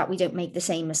so that we don't make the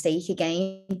same mistake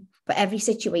again. But every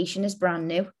situation is brand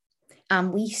new.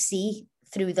 And we see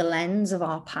through the lens of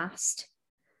our past.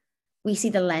 We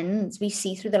see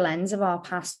through the lens of our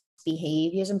past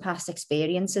behaviours and past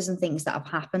experiences and things that have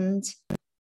happened.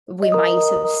 We might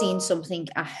have seen something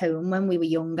at home when we were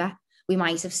younger. We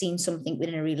might have seen something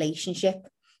within a relationship.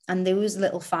 And those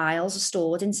little files are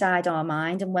stored inside our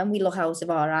mind. And when we look out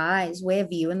of our eyes, we're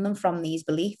viewing them from these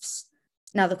beliefs.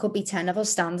 Now, there could be 10 of us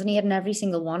standing here and every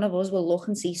single one of us will look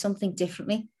and see something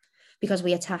differently. because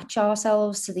we attach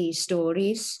ourselves to these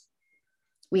stories.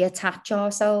 We attach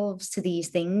ourselves to these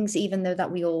things, even though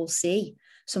that we all see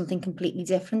something completely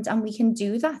different. And we can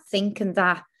do that thinking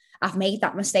that I've made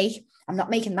that mistake, I'm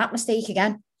not making that mistake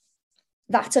again.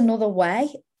 That's another way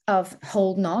of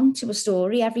holding on to a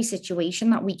story. Every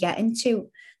situation that we get into,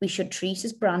 we should treat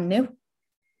as brand new.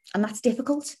 And that's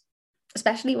difficult,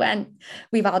 especially when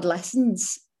we've had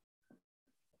lessons.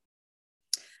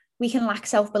 We can lack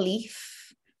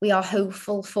self-belief. We are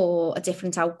hopeful for a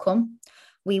different outcome.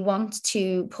 We want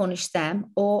to punish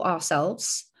them or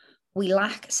ourselves. We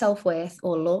lack self-worth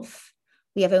or love.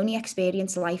 We have only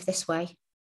experienced life this way.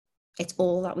 It's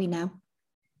all that we know.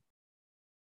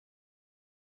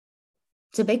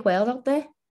 It's a big world out there.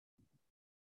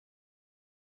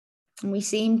 And we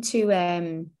seem to,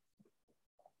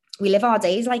 we live our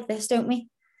days like this, don't we?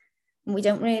 And we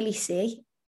don't really see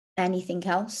anything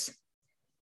else.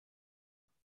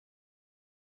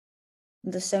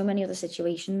 And there's so many other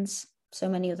situations, so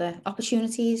many other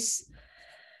opportunities.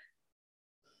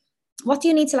 What do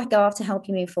you need to let go of to help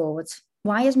you move forward?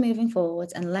 Why is moving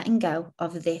forward and letting go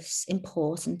of this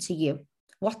important to you?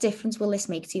 What difference will this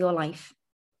make to your life?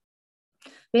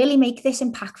 Really make this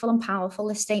impactful and powerful,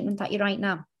 this statement that you write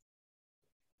now.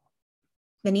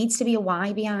 There needs to be a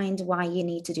why behind why you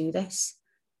need to do this.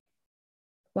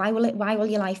 Why will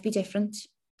your life be different?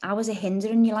 How is it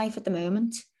hindering your life at the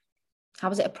moment? How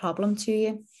is it a problem to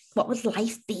you? What would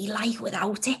life be like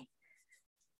without it?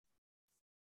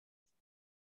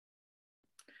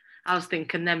 I was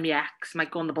thinking them ex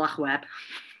might go on the black web.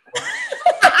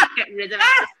 Get rid of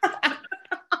it.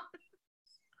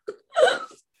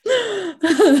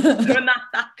 Doing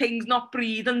that thing's not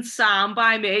breathing sound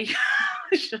by me.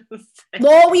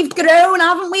 No, we've grown,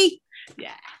 haven't we?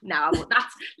 Yeah, no,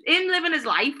 that's him living his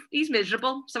life. He's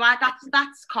miserable. So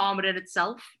that's karma in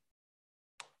itself.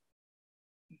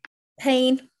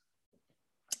 Pain.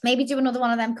 Maybe do another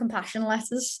one of them compassion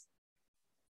letters.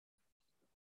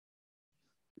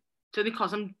 So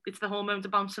because it's the hormones are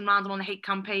bouncing around, I'm on the hate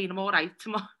campaign, I'm all right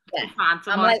tomorrow. Yeah.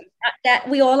 Tomorrow. Like,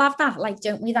 we all have that, like,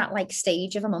 don't we? That like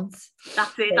stage of a month.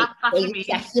 That's it. That's you me.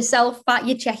 Check yourself back.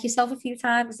 You check yourself a few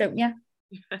times, don't you?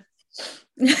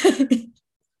 And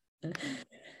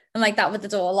like that with the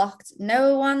door locked.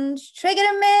 No one's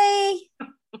triggering me.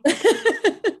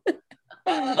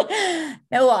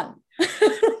 No one.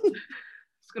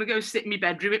 Just gonna go sit in my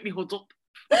bedroom with my hood up.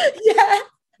 Yeah.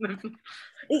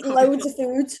 Eat loads of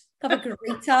food. Have a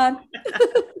great time.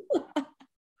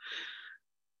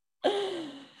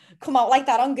 Come out like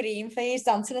that on green face,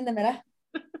 dancing in the mirror.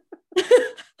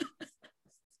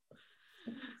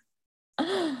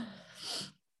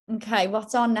 Okay,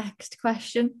 what's our next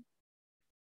question?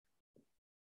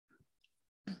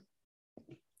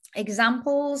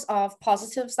 Examples of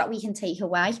positives that we can take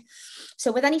away.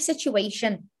 So with any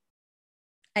situation,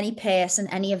 any person,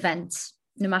 any event,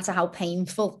 no matter how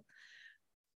painful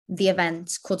the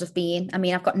event could have been. I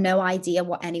mean, I've got no idea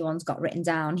what anyone's got written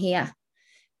down here.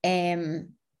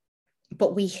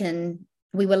 But we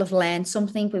will have learned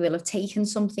something, we will have taken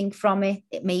something from it.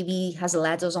 It maybe has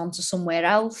led us on to somewhere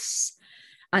else.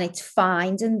 And it's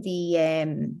finding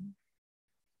the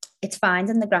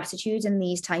gratitude in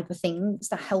these type of things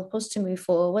that help us to move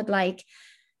forward. Like,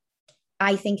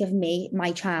 I think of me,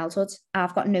 my childhood,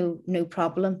 I've got no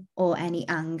problem or any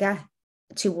anger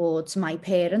towards my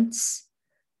parents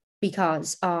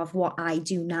because of what I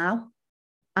do now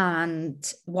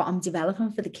and what I'm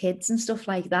developing for the kids and stuff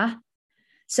like that.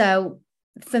 So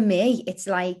for me, it's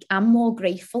like I'm more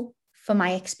grateful for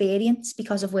my experience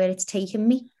because of where it's taken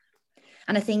me.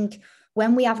 And I think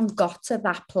when we haven't got to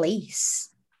that place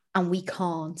and we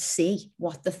can't see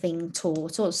what the thing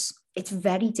taught us, it's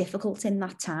very difficult in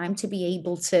that time to be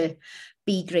able to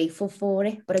be grateful for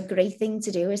it. But a great thing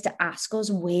to do is to ask us,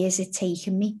 where's it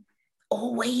taken me?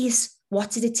 Always.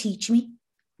 What did it teach me?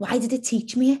 Why did it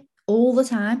teach me it all the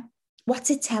time? What's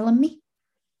it telling me?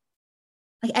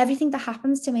 Like everything that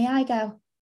happens to me, I go,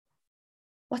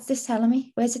 what's this telling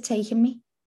me? Where's it taking me?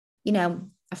 You know,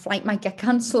 a flight might get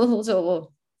cancelled,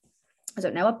 or I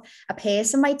don't know, a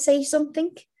person might say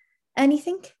something,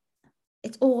 anything.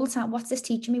 It's all the time. What's this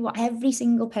teaching me? What every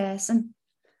single person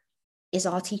is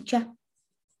our teacher.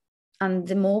 And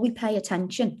the more we pay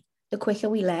attention, the quicker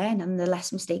we learn and the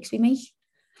less mistakes we make.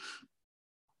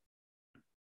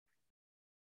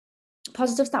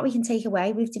 Positives that we can take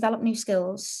away. We've developed new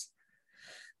skills.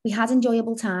 We had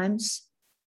enjoyable times.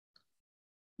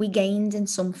 We gained in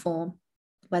some form,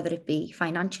 whether it be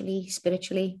financially,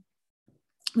 spiritually.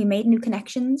 We made new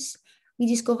connections. We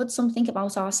discovered something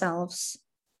about ourselves.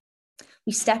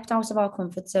 We stepped out of our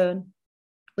comfort zone.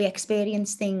 We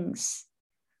experienced things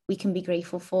we can be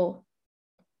grateful for.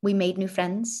 We made new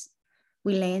friends.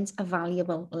 We learned a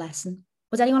valuable lesson.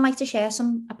 Would anyone like to share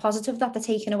a positive that they're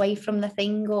taking away from the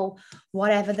thing, or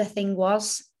whatever the thing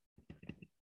was?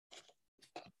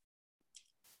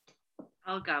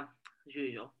 I'll go, as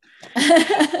usual.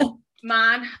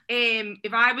 Man,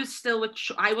 if I was still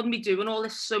I wouldn't be doing all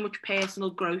this, so much personal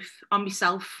growth on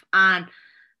myself and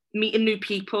meeting new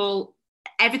people,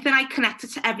 everything. I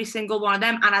connected to every single one of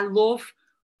them, and I love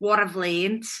what I've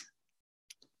learned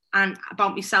and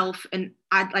about myself, and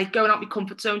I'd like going out my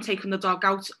comfort zone, taking the dog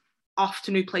out off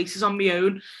to new places on my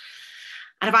own.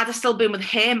 And if I'd have still been with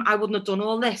him, I wouldn't have done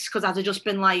all this, because I'd have just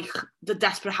been like the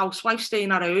desperate housewife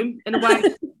staying at home in a way.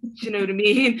 Do you know what I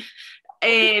mean?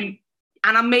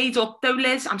 And I'm made up though,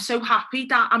 Liz. I'm so happy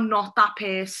that I'm not that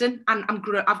person, and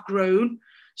I've grown.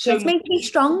 So it's made me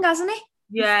strong, hasn't it?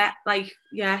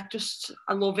 Yeah, just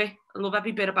I love it. I love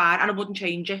every bit about it, and I wouldn't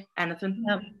change it, anything.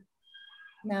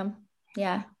 No,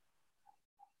 yeah.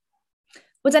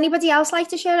 Would anybody else like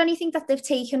to share anything that they've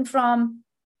taken from,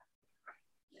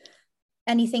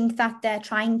 anything that they're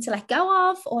trying to let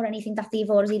go of, or anything that they've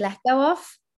already let go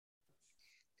of?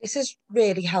 This is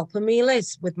really helping me,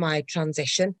 Liz, with my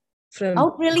transition from...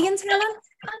 Oh, brilliant, Helen.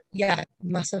 Yeah,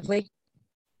 massively.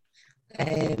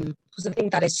 Because I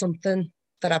think that is something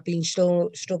that I've been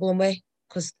struggling with,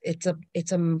 because it's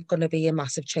going to be a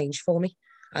massive change for me.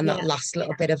 And that last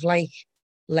little bit of like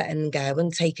letting go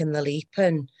and taking the leap,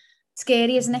 and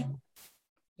scary, isn't it?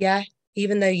 Yeah,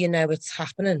 even though you know it's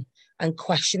happening, and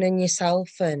questioning yourself,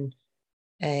 and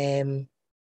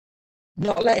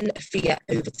not letting fear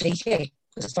overtake it,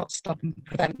 because it's not stopping,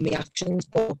 preventing my actions,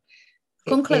 but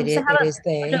come closer, it is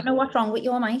there. I don't know what's wrong with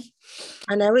your mic.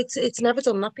 I know it's never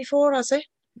done that before, has it?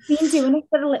 It's been doing it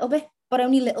for a little bit, but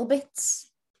only little bits.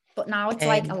 But now it's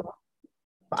like a lot.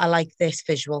 But I like this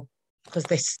visual, because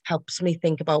this helps me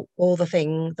think about all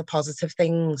the positive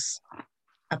things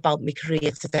about my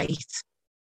career to date,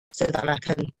 so that I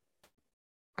can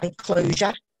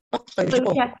closure.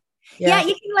 Yeah,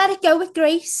 you can let it go with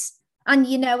grace, and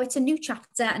you know it's a new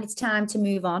chapter and it's time to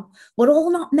move on. We're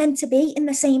all not meant to be in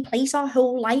the same place our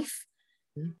whole life.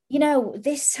 You know,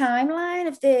 this timeline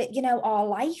of our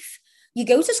life. You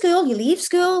go to school, you leave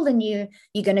school, and you're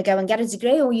going to go and get a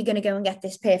degree, or you're going to go and get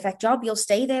this perfect job. You'll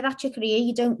stay there. That's your career.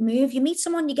 You don't move. You meet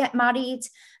someone, you get married,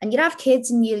 and you have kids,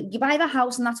 and you buy the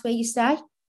house, and that's where you stay.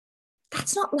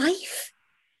 That's not life.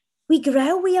 We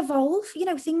grow, we evolve. You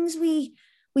know, things we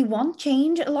want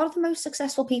change. A lot of the most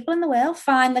successful people in the world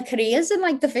find their careers in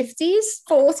like the 50s,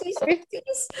 40s,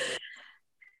 50s.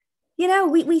 You know,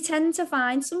 we tend to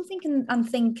find something and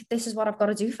think, this is what I've got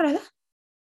to do forever.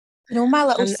 You know, my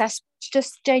little sister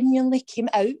just genuinely came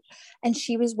out, and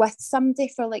she was with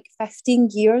somebody for like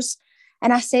 15 years.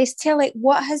 And I says to her, like,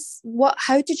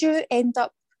 how did you end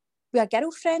up with a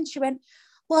girlfriend? She went,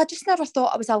 well, I just never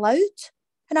thought I was allowed.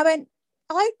 And I went,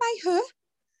 allowed by who?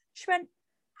 She went,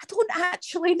 I don't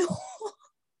actually know.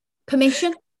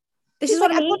 Permission. This is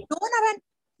what I mean. I don't know. And I went,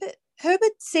 but who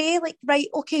would say, like, right,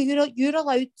 okay, you're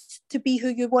allowed to be who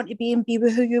you want to be and be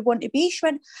with who you want to be? She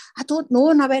went, I don't know.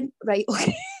 And I went, right,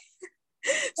 okay.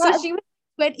 So she was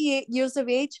 28 years of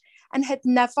age and had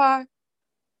never,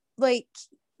 like,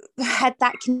 had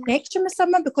that connection with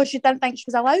someone because she didn't think she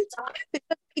was allowed, but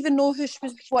didn't even know who she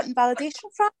was wanting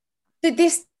validation from.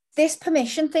 This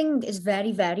permission thing is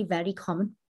very, very, very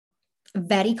common.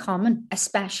 Very common,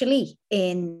 especially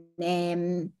in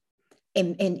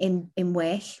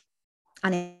work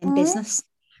and in business.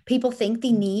 People think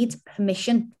they need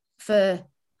permission for.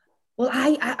 Well,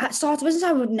 I started a business.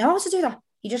 I wouldn't know how to do that.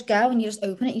 You just go and you just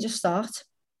open it. You just start.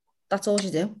 That's all you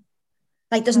do.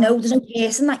 Like there's no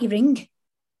person that you ring.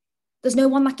 There's no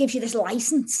one that gives you this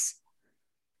license.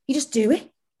 You just do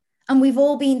it. And we've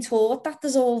all been taught that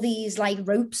there's all these like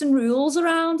ropes and rules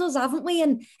around us, haven't we?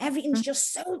 And everything's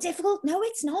just so difficult. No,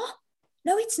 it's not.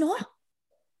 No, it's not.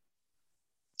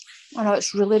 I know,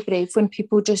 it's really brave when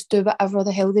people just do whatever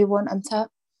the hell they want, isn't it?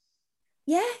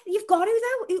 Yeah, you've got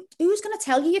to though. Who's going to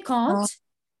tell you can't?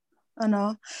 I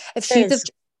know. If she'd have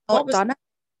not done it,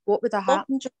 what would have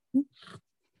happened?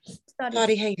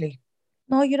 Sorry, Hayley.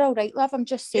 No, you're all right, love. I'm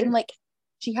just saying, like,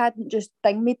 she hadn't just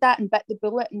made that and bit the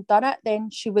bullet and done it, then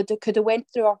she could have went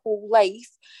through her whole life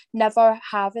never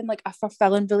having like a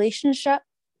fulfilling relationship,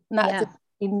 and that would have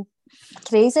been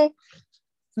crazy.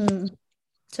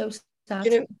 So sad.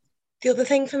 You know, the other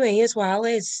thing for me as well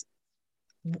is,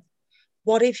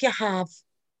 what if you have,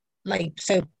 like,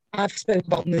 so I've spoken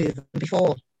about moving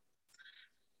before,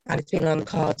 and it's been on the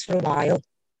cards for a while,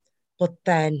 but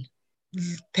then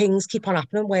things keep on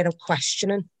happening where I'm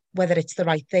questioning whether it's the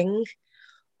right thing,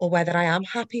 or whether I am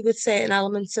happy with certain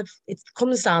elements of it.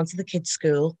 Comes down to the kids'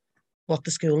 school. what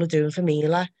the school are doing for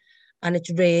Mila. And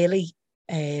it's really,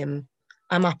 I'm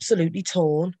absolutely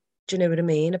torn, do you know what I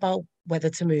mean, about whether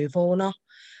to move or not.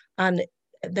 And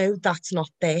no, that's not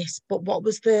this, but what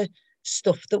was the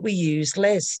stuff that we used,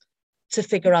 Liz, to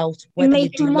figure out whether you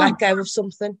do let go of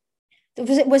something?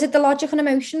 Was it the logic and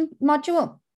emotion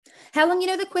module? Helen, you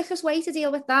know the quickest way to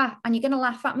deal with that, and you're going to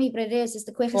laugh at me, but it is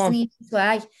the quickest and easiest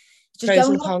way. Just pros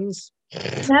and cons.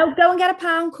 No, go and get a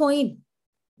pound coin,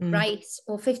 right?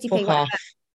 Or 50p, whatever.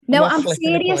 No, I'm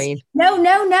serious. No,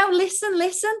 listen.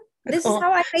 This is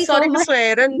how I make Sorry for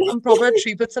swearing. I'm probably a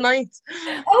trooper tonight.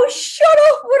 Oh, shut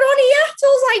up. We're on here.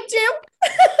 Tools I do.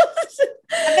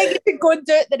 I think you should go and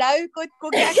do it now. Go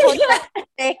get a contract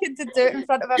second to do it in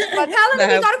front of everyone. Helen,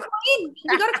 have you got a coin?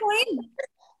 Have you got a coin?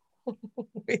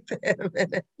 Wait there a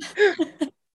minute.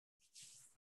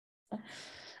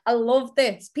 I love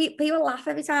this. People laugh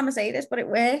every time I say this, but it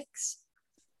works.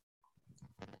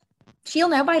 She'll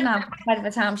know by now. By the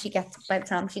time she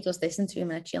does this in 2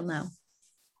 minutes, she'll know.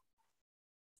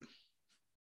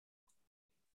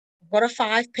 What a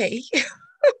 5p.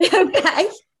 Okay.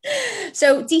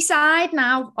 So decide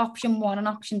now, option 1 and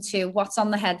option 2, what's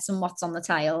on the heads and what's on the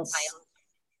tails.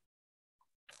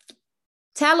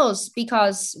 Tell us,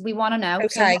 because we want to know.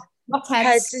 Okay. So what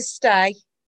heads is stay.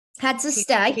 Heads is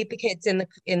stay. Keep the kids in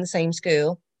the same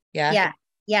school. Yeah.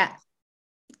 Yeah.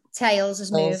 Tails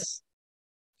is move.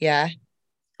 Yeah.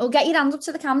 Oh, get your hand up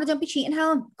to the camera. Don't be cheating,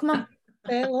 Helen. Come on.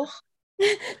 There, look.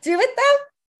 Do it though.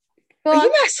 Are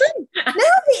you messing? No,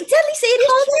 deadly serious. You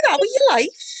can't do that with your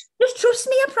life. Just trust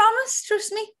me, I promise.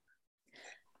 Trust me.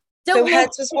 So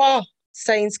heads was what?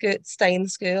 Stay in the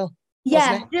school.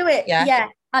 Yeah, do it. Yeah.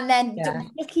 And then Yeah.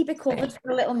 keep it covered for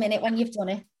a little minute when you've done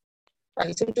it.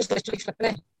 Right, so I'm just literally flipping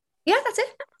it. Yeah, that's it.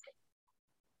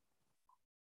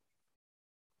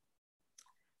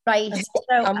 Right.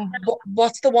 So,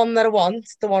 what's the one that I want?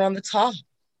 The one on the top.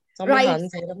 It's on Right. my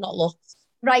hand here. I've not looked.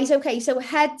 right, okay. So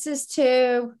heads is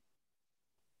to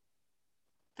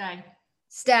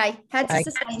stay. Heads is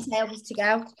to stay and tails is to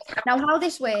go. Now, how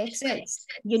this works is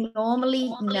you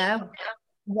normally know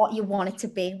what you want it to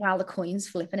be while the coin's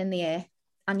flipping in the air.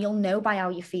 And you'll know by how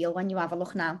you feel when you have a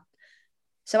look now.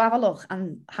 So have a look,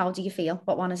 and how do you feel?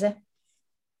 What one is it?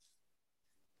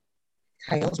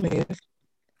 Tails move.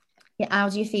 Yeah, how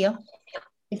do you feel?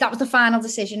 If that was the final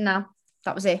decision now,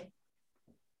 that was it.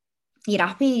 You're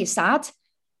happy, you're sad,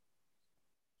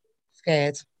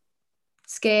 Scared.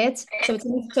 scared. So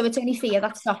it's only fear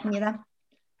that's stopping you then.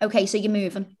 Okay, so you're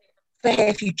moving. For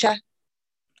her future.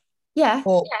 Yeah.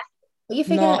 But you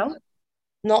figure it out.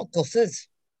 Not gutted.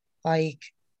 Like,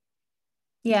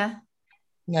 Yeah.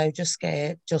 no, just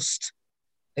scared. Just,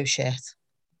 oh shit.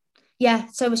 Yeah,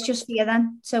 so it's just fear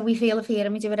then. So we feel a fear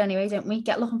and we do it anyway, don't we?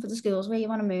 Get looking for the schools where you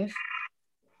want to move.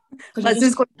 Let's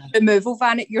just go to the removal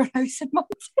van at your house in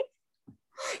Monty.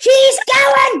 She's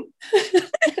going!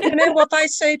 You know what, I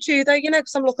say true though,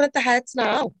 because I'm looking at the heads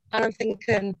now and I'm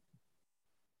thinking.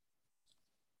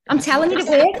 I'm telling you it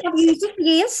works. I've used it for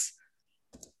years.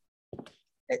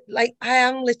 Like, I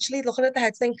am literally looking at the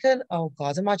heads thinking, oh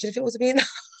God, imagine if it was me.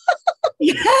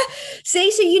 Yeah.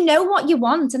 See, so you know what you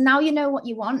want, and now you know what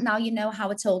you want. Now you know how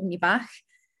it's holding you back.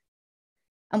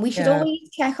 And we should always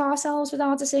check ourselves with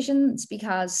our decisions,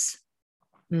 because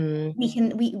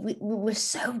we're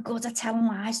so good at telling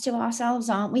lies to ourselves,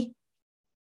 aren't we?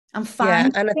 And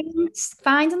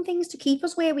finding things to keep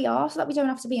us where we are so that we don't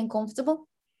have to be uncomfortable.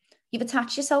 You've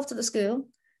attached yourself to the school.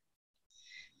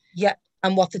 Yeah,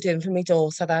 and what they're doing for my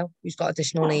daughter though, who's got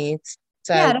additional needs.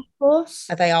 So yeah, of course.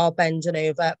 They are bending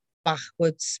over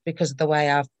backwards because of the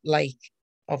way I've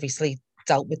obviously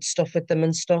dealt with stuff with them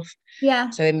and stuff. Yeah.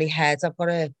 So in my head, I've got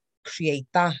to create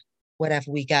that wherever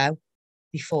we go,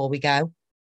 before we go.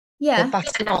 Yeah. But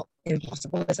that's not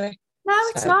impossible, is it? No,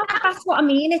 it's not. That's what I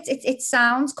mean. It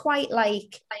sounds quite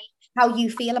like how you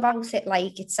feel about it.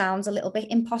 Like it sounds a little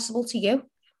bit impossible to you.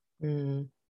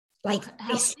 Like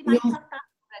this. You might have that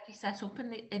already set up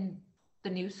in the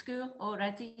new school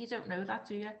already. You don't know that,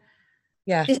 do you?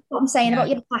 Yeah. This is what I'm saying about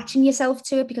you attaching yourself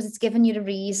to it, because it's giving you the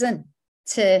reason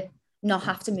to not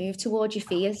have to move towards your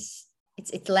fears.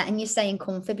 It's letting you stay in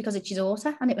comfort because it's your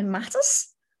daughter and it matters.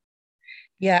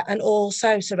 Yeah, and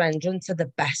also surrendering to the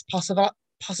best possible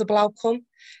outcome.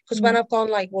 Because when I've gone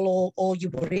like, well, all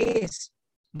your worries,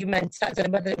 you meant to, I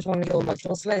don't know whether it was one of your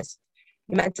modules, Liz,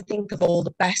 you meant to think of all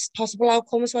the best possible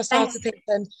outcomes. So I started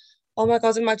thinking, oh my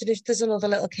God, imagine if there's another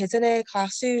little kid in her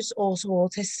class who's also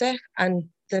autistic and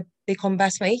they become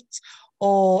best mates.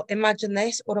 Or imagine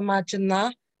this, or imagine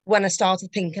that. When I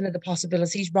started thinking of the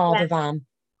possibilities rather than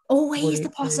always the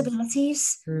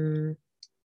possibilities. Yeah.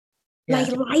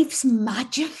 Like life's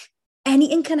magic.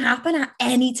 anything can happen at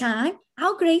any time.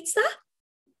 How great's that?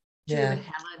 Yeah. Do it,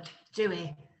 Helen. Do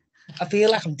it. I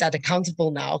feel like I'm dead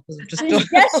accountable now because I've just done.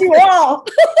 Yes, you are.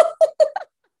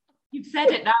 You've said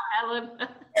it now, Helen.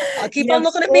 I'll keep on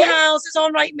looking at my houses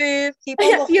on Rightmove. Keep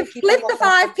on looking. You've flipped the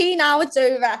 5p now, it's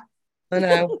over. I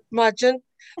know. Imagine.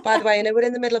 By the way, I know we're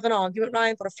in the middle of an argument,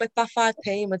 Ryan, but I flipped that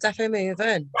 5p and we're definitely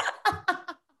moving.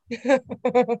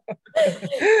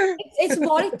 It's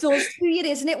what it does to you,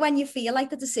 isn't it, when you feel like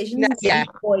the decision's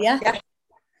for you? Yeah.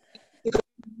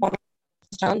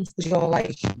 Because you're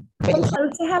like... Come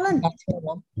closer, Helen.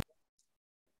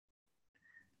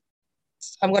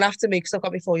 I'm going to have to move because I've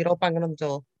got my 4-year-old banging on the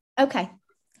door. Okay.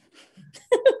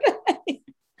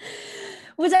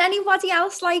 Would anybody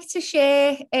else like to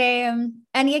share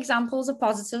any examples of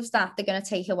positives that they're going to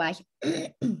take away?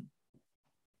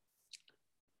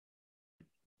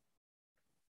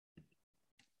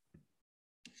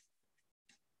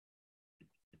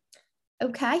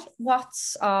 Okay,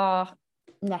 what's our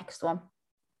next one?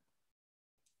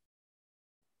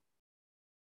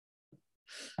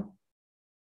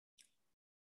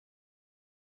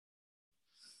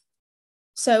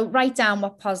 So write down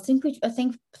what positive. I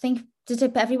think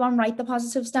did everyone write the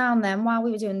positives down then while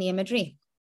we were doing the imagery?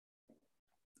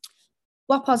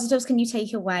 What positives can you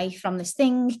take away from this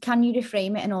thing? Can you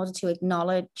reframe it in order to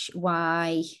acknowledge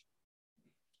why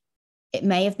it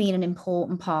may have been an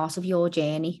important part of your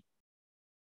journey?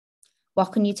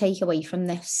 What can you take away from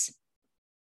this?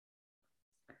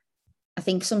 I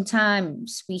think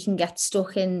sometimes we can get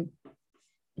stuck in,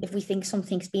 if we think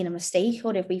something's been a mistake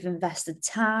or if we've invested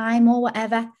time or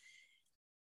whatever,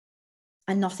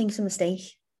 and nothing's a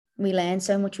mistake. We learn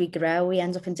so much, we grow, we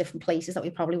end up in different places that we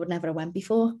probably would never have went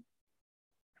before.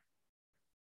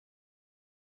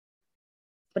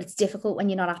 But it's difficult when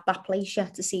you're not at that place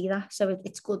yet to see that. So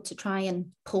it's good to try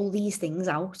and pull these things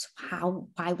out.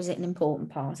 Why was it an important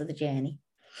part of the journey?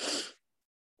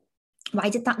 Why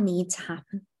did that need to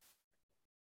happen?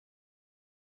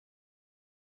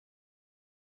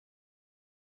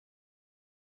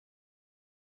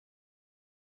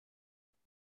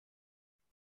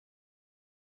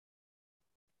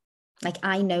 Like,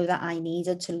 I know that I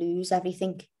needed to lose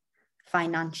everything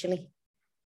financially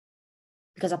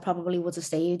because I probably would have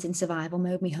stayed in survival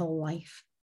mode my whole life.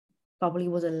 Probably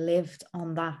would have lived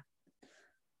on that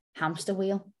hamster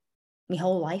wheel my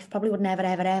whole life. Probably would never,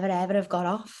 ever, ever, ever have got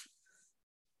off.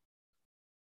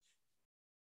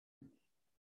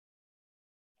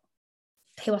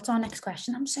 Okay, what's our next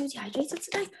question? I'm so dehydrated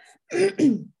today.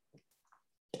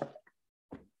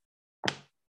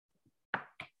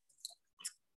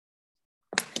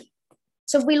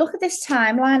 So if we look at this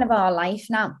timeline of our life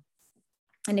now,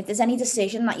 and if there's any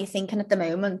decision that you're thinking at the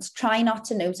moment, try not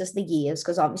to notice the years,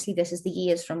 because obviously this is the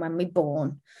years from when we're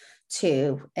born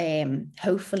to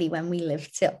hopefully when we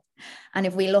live till. And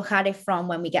if we look at it from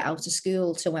when we get out of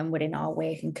school to when we're in our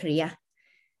work and career,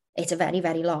 it's a very,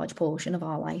 very large portion of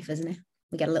our life, isn't it?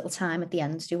 We get a little time at the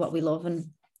end to do what we love and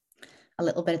a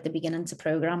little bit at the beginning to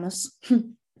program us.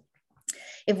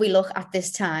 If we look at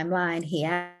this timeline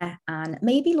here and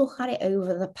maybe look at it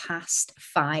over the past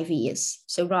 5 years.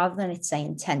 So rather than it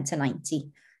saying 10 to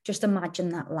 90, just imagine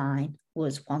that line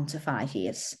was 1 to 5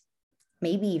 years.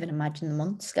 Maybe even imagine the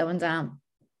months going down.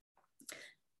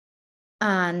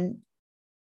 And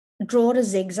draw a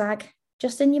zigzag,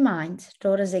 just in your mind,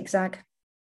 draw a zigzag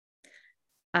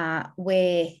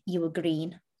where you were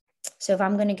green. So if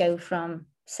I'm going to go from,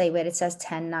 say, where it says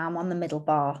 10 now, I'm on the middle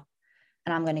bar.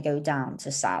 And I'm going to go down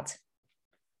to sad.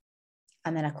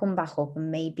 And then I come back up and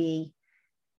maybe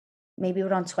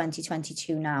we're on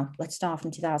 2022 now. Let's start from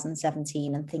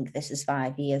 2017 and think this is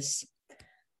 5 years.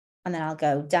 And then I'll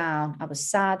go down. I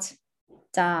was sad.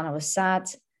 Down. I was sad.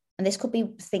 And this could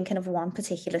be thinking of one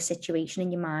particular situation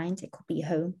in your mind. It could be a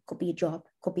home, could be a job,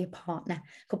 could be a partner,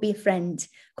 could be a friend,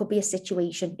 could be a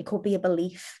situation. It could be a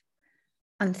belief.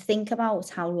 And think about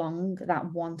how long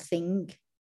that one thing,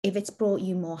 if it's brought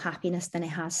you more happiness than it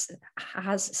has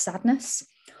sadness,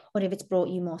 or if it's brought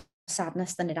you more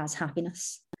sadness than it has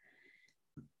happiness.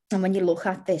 And when you look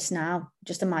at this now,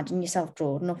 just imagine yourself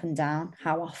drawing up and down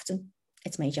how often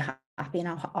it's made you happy and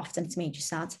how often it's made you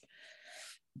sad.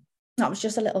 That was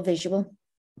just a little visual.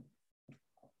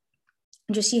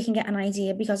 Just so you can get an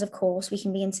idea, because of course we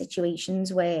can be in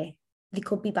situations where they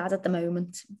could be bad at the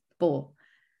moment, but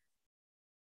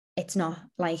it's not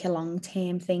like a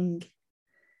long-term thing.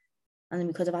 And then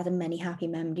we could have had many happy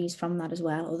memories from that as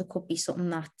well. Or there could be something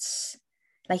that's,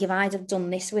 like if I'd have done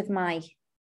this with my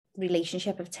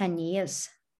relationship of 10 years,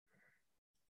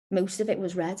 most of it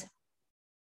was red.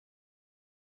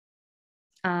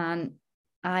 And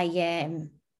I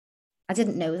I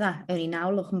didn't know that, only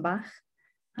now looking back.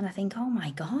 And I think, oh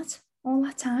my God, all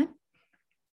that time.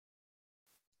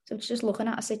 So it's just looking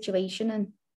at a situation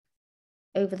and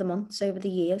over the months, over the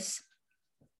years.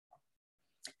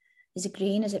 Is it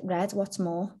green? Is it red? What's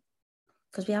more?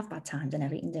 Because we have bad times and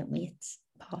everything, don't we? It's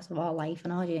part of our life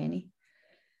and our journey.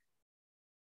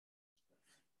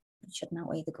 It shouldn't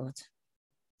outweigh the good.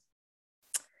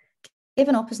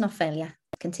 Giving up is not failure.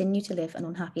 Continue to live an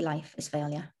unhappy life is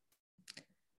failure.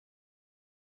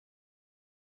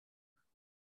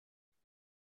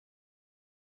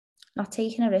 Not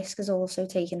taking a risk is also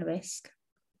taking a risk.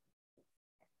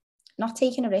 Not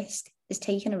taking a risk is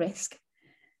taking a risk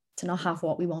to not have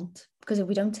what we want. Because if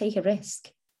we don't take a risk,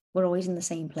 we're always in the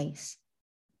same place.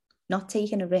 Not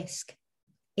taking a risk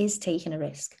is taking a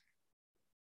risk.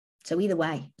 So either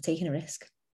way, we're taking a risk.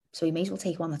 So we may as well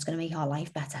take one that's going to make our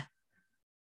life better.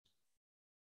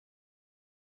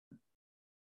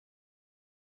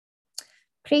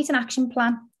 Create an action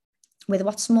plan with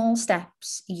what small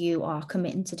steps you are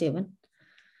committing to doing.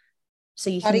 So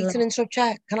you can... Sorry to interrupt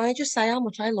you. Can I just say how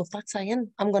much I love that saying?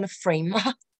 I'm going to frame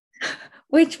that.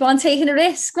 Which one? Taking a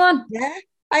risk one? Yeah.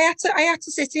 I had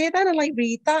to sit here then and like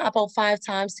read that about 5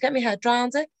 times to get my head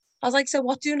around it. I was like, so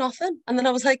what, do nothing? And then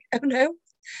I was like, oh no,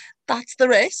 that's the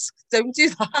risk. Don't do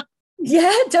that.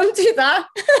 Yeah, don't do that.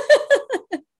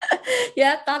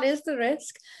 Yeah, that is the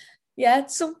risk. Yeah,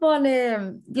 someone,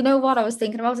 you know what, I was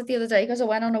thinking about it the other day because I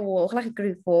went on a walk, like a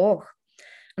group walk,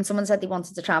 and someone said they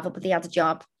wanted to travel, but they had a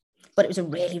job, but it was a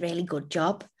really, really good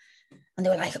job. And they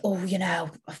were like, oh, you know,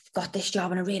 I've got this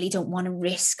job and I really don't want to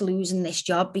risk losing this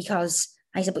job because...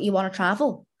 I said, but you want to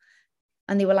travel?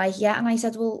 And they were like, yeah. And I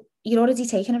said, well, you're already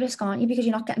taking a risk, aren't you? Because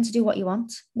you're not getting to do what you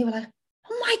want. And they were like,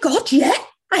 oh my God, yeah,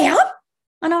 I am.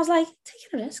 And I was like,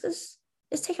 taking a risk is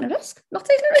taking a risk, not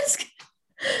taking a risk.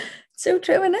 So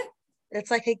true, isn't it?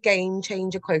 It's like a game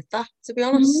changer quote, that, to be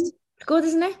honest. Mm-hmm. Good,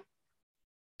 isn't it?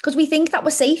 Because we think that we're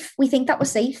safe. We think that we're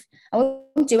safe. I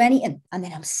won't do anything and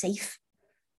then I'm safe.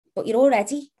 But you're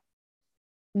already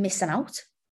missing out.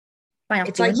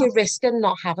 It's like you're risking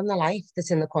not having the life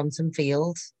that's in the quantum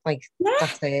field. Like, yeah.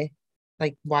 That's there.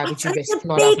 Like, why would you risk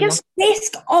not having that? Biggest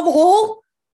risk of all.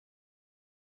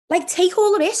 Like, take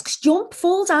all the risks, jump,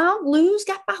 fall down, lose,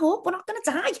 get back up. We're not going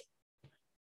to die.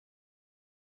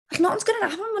 Like, nothing's going to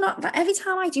happen. We're not. Every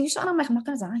time I do something, I'm like, I'm not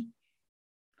going to die.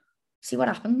 See what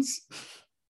happens.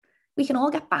 We can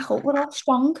all get back up. We're all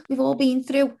strong. We've all been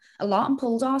through a lot and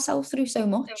pulled ourselves through so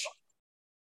much.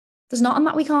 There's nothing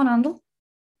that we can't handle.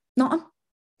 Nothing.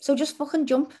 So just fucking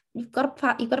jump. You've got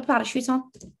a parachute on.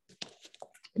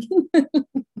 You're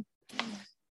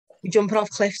jumping off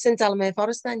cliffs in Delamere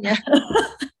Forest then, yeah?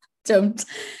 Don't.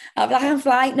 I'll be like, I can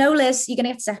fly. No, Liz, you're going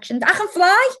to get sectioned. I can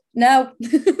fly. No.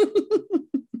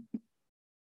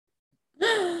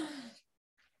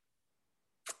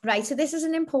 Right, so this is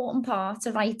an important part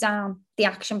to write down the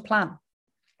action plan.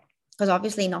 Because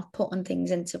obviously not putting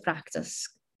things into practice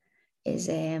is...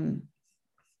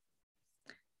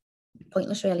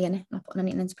 pointless really, innit? Not putting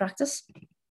anything into practice.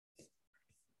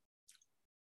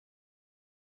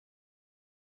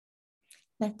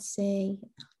 Let's see.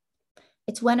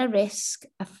 It's when a risk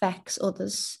affects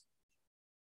others.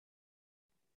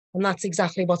 And that's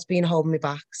exactly what's been holding me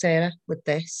back, Sarah, with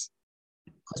this.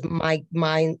 Because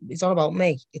my it's not about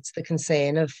me. It's the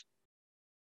concern of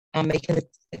I'm making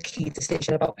a key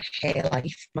decision about her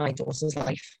life, my daughter's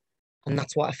life. And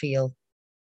that's what I feel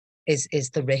is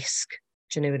the risk.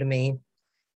 Do you know what I mean?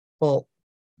 But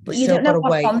you don't know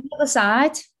what's on the other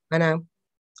side. I know.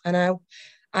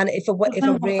 And if I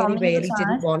really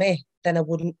didn't want it, then I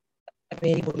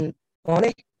really wouldn't want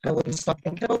it. I wouldn't stop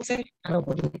thinking about it. And I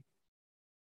wouldn't.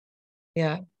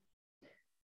 Yeah.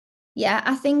 Yeah,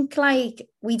 I think like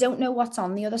we don't know what's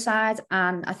on the other side.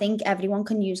 And I think everyone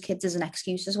can use kids as an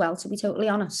excuse as well, to be totally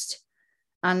honest.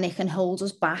 And they can hold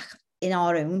us back in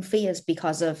our own fears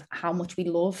because of how much we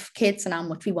love kids and how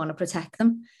much we want to protect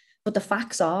them. But the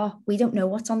facts are, we don't know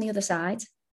what's on the other side.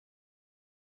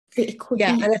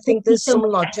 And I think there's some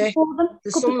logic.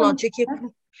 There's some logic.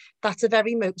 That's a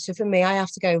very so for me, I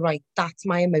have to go, right, that's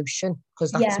my emotion,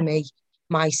 because that's me,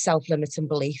 my self-limiting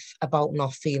belief about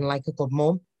not feeling like a good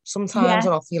mum. Sometimes I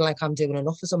don't feel like I'm doing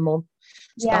enough as a mum.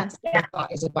 So that's what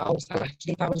that is about. And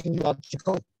actually, if I was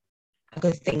logical, I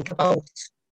could think about,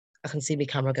 I can see my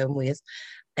camera going weird.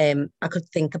 I could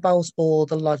think about all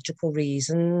the logical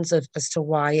reasons as to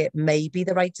why it may be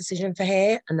the right decision for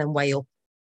her, and then weigh up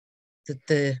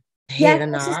the here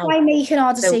and now. This is why making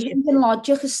our decisions in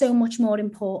logic is so much more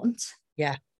important.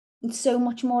 Yeah. It's so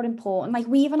much more important. Like,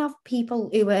 we even have people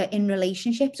who are in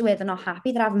relationships where they're not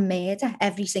happy, they're having murder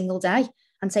every single day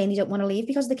and saying they don't want to leave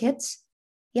because of the kids.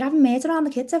 You're having murder around the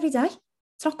kids every day.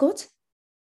 It's not good.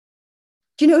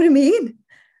 Do you know what I mean?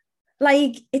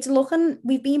 Like, it's looking,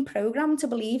 we've been programmed to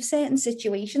believe certain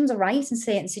situations are right and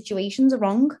certain situations are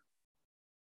wrong.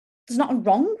 There's nothing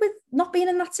wrong with not being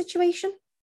in that situation.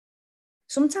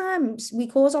 Sometimes we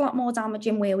cause a lot more damage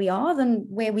in where we are than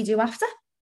where we do after.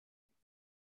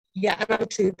 Yeah, and I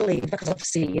do believe because I've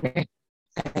seen it.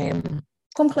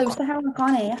 Come close to Helen, I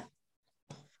can't hear.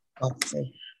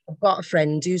 Obviously, I've got a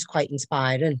friend who's quite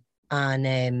inspiring,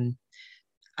 and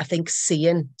I think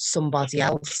seeing somebody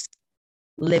else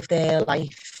live their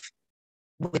life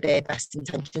with their best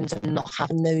intentions and not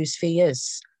having those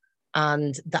fears,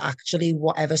 and that actually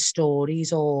whatever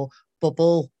stories or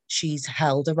bubble she's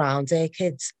held around her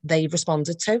kids, they've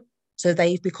responded to. So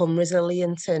they've become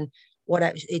resilient, and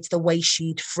whatever, it's the way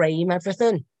she'd frame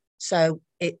everything. So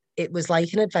it was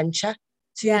like an adventure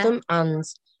to them, and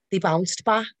they bounced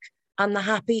back and they're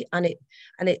happy. And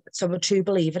so I'm a true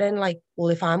believer in, like, well,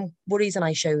 if I'm worried and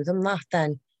I show them that,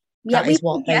 then that is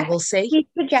what they will see.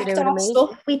 We project our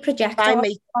stuff. We project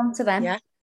onto them. Yeah.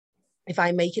 If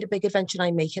I make it a big adventure and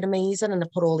I make it amazing and I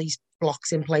put all these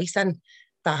blocks in place, then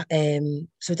that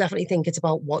so definitely think it's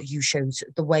about what you show,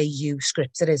 the way you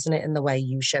script it, isn't it? And the way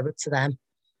you show it to them.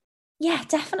 Yeah,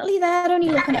 definitely. They're only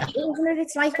looking at you, isn't it?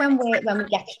 It's like when we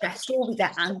get stressed or we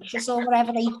get anxious or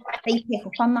whatever, they pick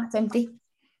up on that, don't they?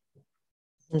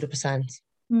 100%.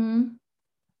 And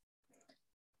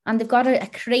they've got a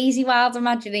crazy wild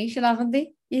imagination, haven't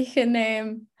they? You can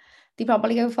they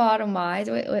probably go far and wide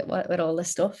with all this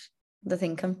stuff they're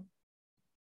thinking.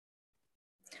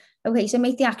 Okay, so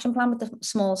make the action plan with the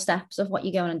small steps of what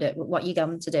you're going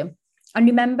to do. And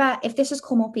remember, if this has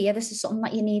come up here, this is something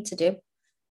that you need to do.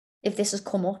 If this has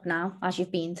come up now, as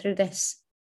you've been through this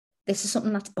is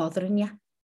something that's bothering you.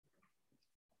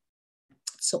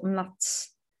 Something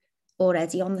that's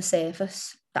already on the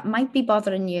surface that might be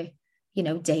bothering you,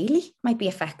 daily, might be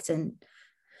affecting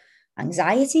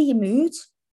anxiety, your mood,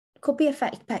 could be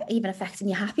even affecting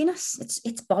your happiness.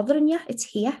 It's bothering you. It's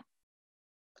here.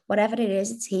 Whatever it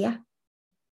is, it's here.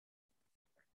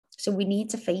 So we need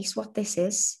to face what this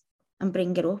is and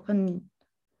bring it up and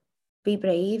be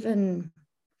brave and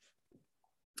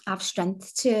have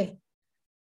strength to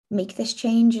make this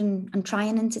change and try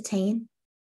and entertain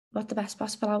what the best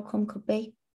possible outcome could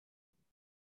be.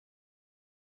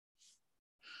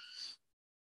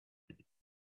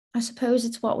 I suppose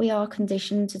it's what we are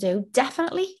conditioned to do.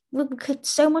 Definitely. We've got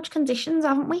so much conditions,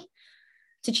 haven't we?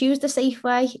 To choose the safe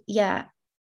way. Yeah.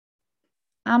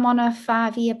 I'm on a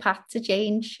 5-year path to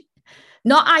change.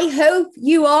 Not I hope,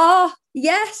 you are.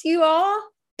 Yes, you are.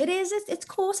 It is. Of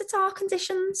course, it's our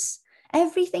conditions.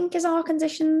 Everything is our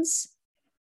conditions.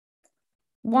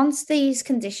 Once these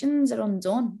conditions are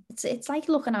undone, it's like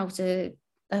looking out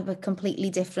of a completely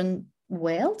different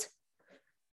world.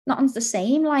 Nothing's the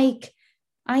same. Like,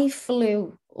 I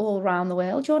flew all around the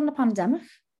world during the pandemic.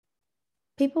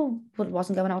 People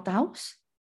wasn't going out the house.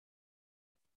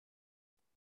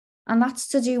 And that's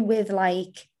to do with,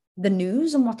 like, the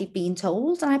news and what they've been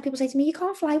told. And I had people say to me, you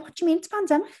can't fly. What do you mean it's a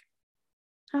pandemic?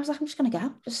 I was like, I'm just going to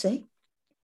go, just see.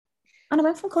 And I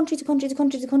went from country to country to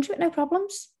country to country with no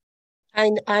problems.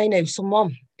 I know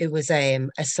someone who was a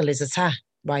solicitor,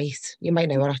 right? You might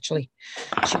know her, actually.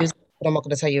 She was, but I'm not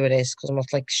going to tell you who it is because I'm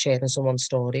not, like, sharing someone's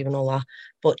story and all that.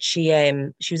 But she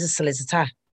was a solicitor.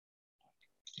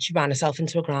 She ran herself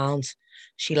into the ground.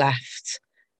 She left.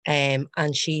 And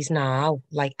she's now,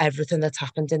 like, everything that's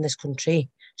happened in this country,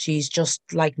 she's just,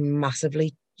 like,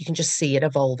 massively, you can just see it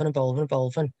evolving.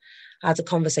 I had a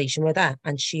conversation with her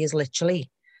and she is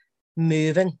literally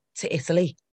moving to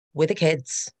Italy with the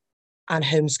kids and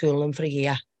homeschooling them for a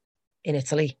year in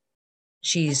Italy.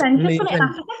 She's moving.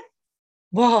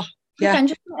 What? Yeah,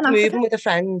 moving with a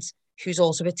friend who's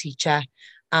also a teacher,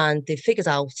 and they've figured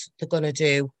out they're going to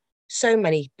do so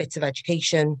many bits of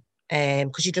education,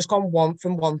 because she's just gone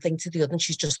from one thing to the other, and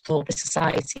she's just thought the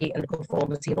society and the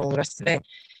conformity and all the rest of it.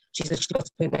 She's literally got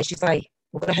to the point where she's like,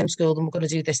 we're going to homeschool them, we're going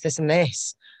to do this, this and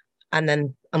this, and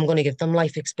then I'm going to give them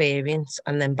life experience,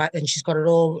 and then she's got it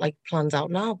all, like, planned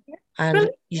out now. And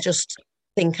you're just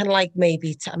thinking, like,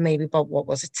 maybe about, what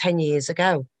was it, 10 years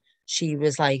ago, she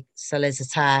was like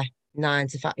solicitor, 9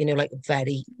 to 5, like,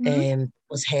 very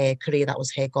was her career, that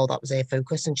was her goal, that was her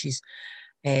focus, and she's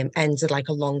ended, like,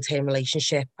 a long-term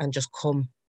relationship and just come,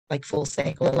 like, full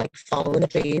circle and, like, following her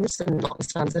dreams and not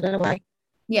standing in a way.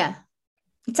 Yeah,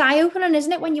 it's eye-opening,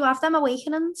 isn't it, when you have them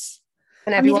awakenings?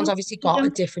 And everyone's obviously got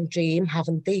a different dream,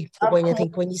 haven't they? But when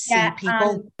you see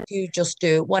people who just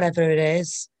do whatever it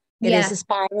is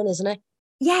inspiring, isn't it?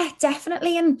 Yeah,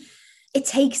 definitely. And it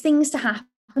takes things to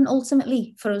happen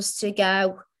ultimately for us to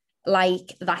go,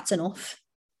 like, that's enough.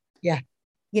 Yeah.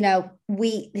 You know,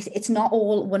 we're not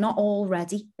all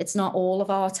ready. It's not all of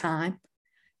our time.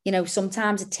 You know,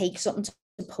 sometimes it takes something to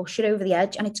push it over the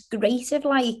edge, and it's great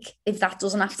if that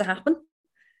doesn't have to happen.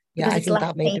 Yeah, I think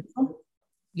that maybe.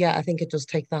 Yeah, I think it does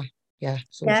take that. Yeah,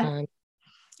 sometimes.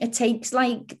 Yeah. It takes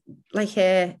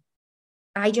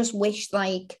I just wish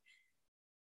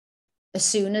as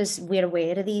soon as we're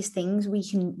aware of these things, we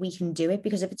can do it,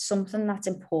 because if it's something that's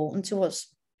important to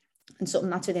us and something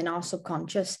that's within our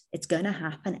subconscious, it's going to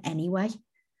happen anyway.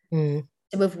 Mm.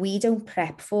 So if we don't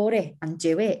prep for it and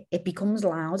do it, it becomes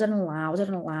louder and louder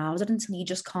and louder until you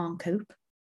just can't cope.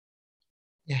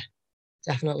 Yeah,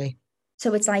 definitely.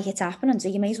 So it's it's happening, so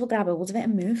you may as well grab hold of it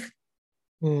and move.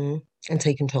 Mm. And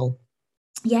take control.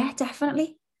 Yeah,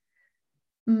 definitely.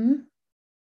 Mm.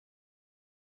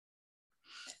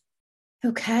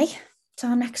 Okay, so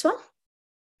our next one.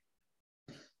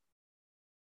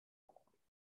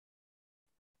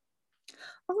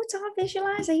 Oh, it's our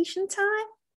visualization time.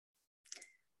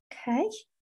 Okay.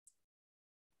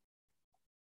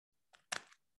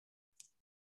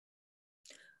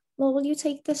 Well, will you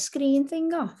take the screen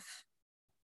thing off,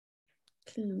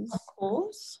 please? Of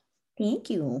course. Thank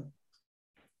you.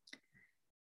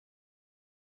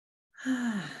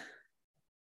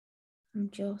 I'm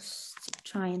just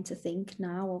trying to think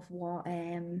now of what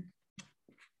we're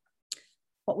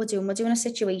doing. We're doing a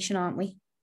situation, aren't we?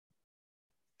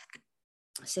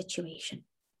 A situation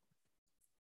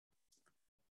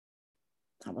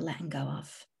that we're letting go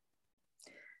of.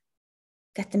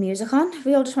 Get the music on.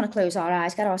 We all just want to close our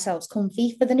eyes, get ourselves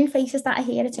comfy. For the new faces that are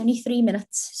here, it's only 3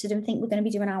 minutes. So don't think we're going to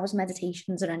be doing hours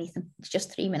meditations or anything. It's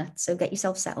just 3 minutes. So get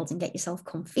yourself settled and get yourself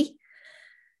comfy.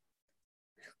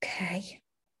 Okay.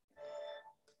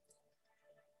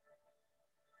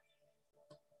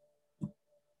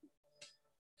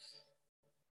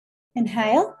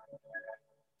 Inhale.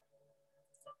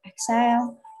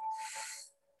 Exhale.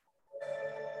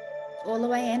 All the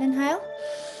way in, inhale.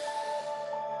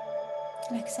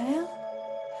 And exhale.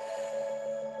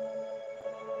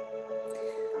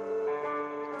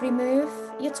 Remove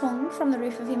your tongue from the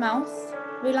roof of your mouth.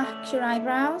 Relax your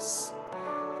eyebrows.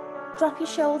 Drop your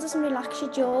shoulders and relax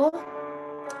your jaw.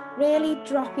 Really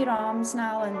drop your arms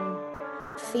now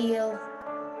and feel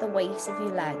the weight of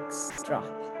your legs drop.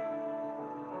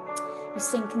 You're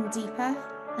sinking deeper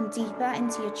and deeper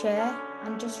into your chair,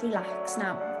 and just relax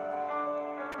now.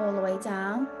 All the way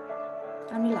down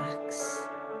and relax.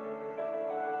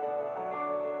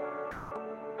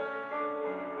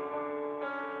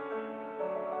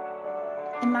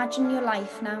 Imagine your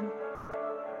life now.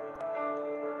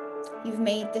 You've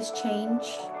made this change.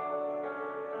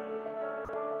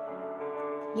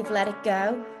 You've let it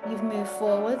go. You've moved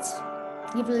forward.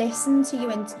 You've listened to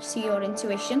your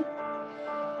intuition.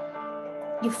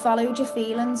 You've followed your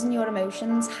feelings and your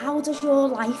emotions. How does your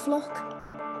life look?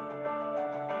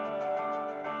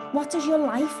 What does your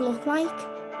life look like?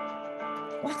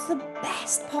 What's the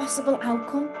best possible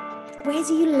outcome? Where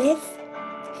do you live?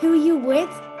 Who are you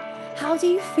with? How do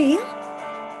you feel?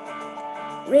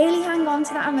 Really hang on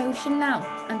to that emotion now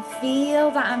and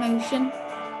feel that emotion.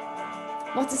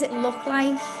 What does it look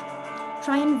like?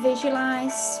 Try and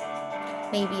visualize.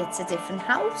 Maybe it's a different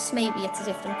house, maybe it's a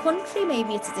different country,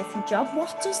 maybe it's a different job.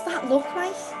 What does that look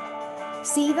like?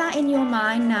 See that in your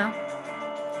mind now.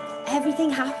 Everything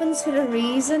happens for a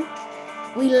reason.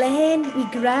 We learn, we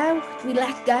grow, we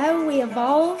let go, we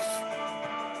evolve.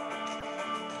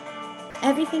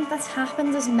 Everything that's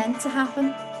happened is meant to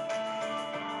happen.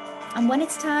 And when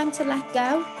it's time to let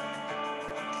go,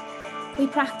 we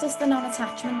practice the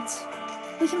non-attachment.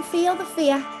 We can feel the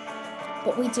fear,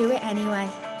 but we do it anyway.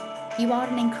 You are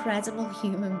an incredible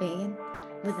human being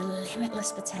with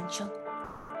limitless potential.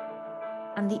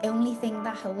 And the only thing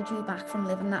that holds you back from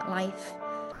living that life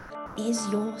is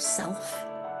yourself.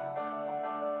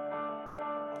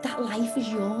 That life is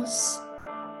yours.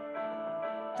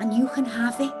 And you can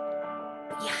have it,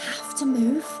 but you have to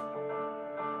move.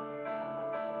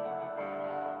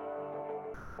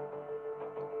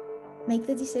 Make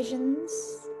the decisions,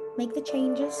 make the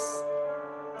changes,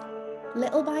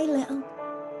 little by little,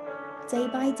 day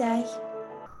by day.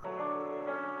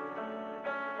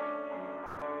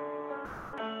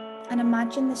 And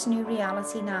imagine this new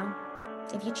reality now.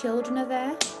 If your children are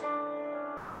there,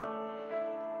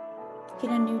 if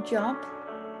you're in a new job,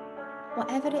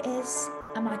 whatever it is,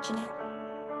 imagine it.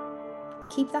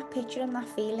 Keep that picture and that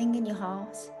feeling in your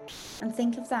heart and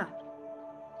think of that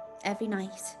every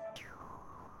night.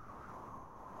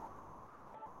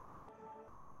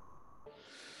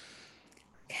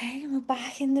 Okay, we're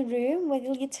back in the room.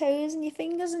 Wiggle your toes and your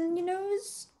fingers and your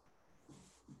nose.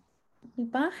 You're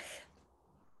back.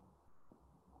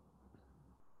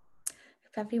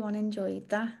 everyone enjoyed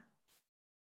that.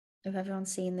 If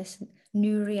everyone's seen this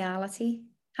new reality.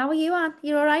 How are you, Anne?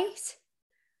 You all right?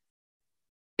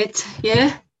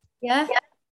 Yeah. Yeah?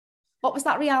 What was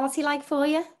that reality like for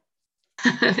you?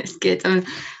 It's good.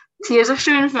 Tears are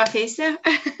streaming from my face now.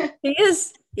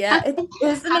 Tears? Yeah, it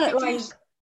is, isn't it? Like,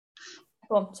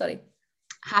 oh, I'm sorry.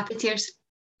 Happy tears.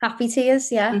 Happy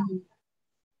tears, yeah. Mm-hmm.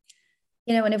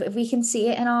 You know, and if we can see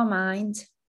it in our mind,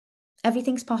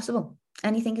 everything's possible.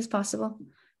 Anything is possible.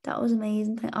 That was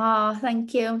amazing. Oh,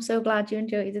 thank you. I'm so glad you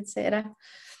enjoyed it, Sarah.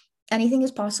 Anything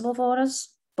is possible for us,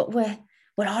 but we're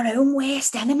our own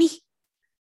worst enemy.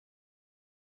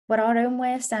 We're our own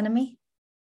worst enemy.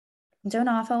 Don't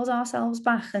hold ourselves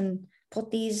back and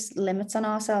put these limits on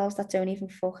ourselves that don't even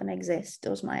fucking exist.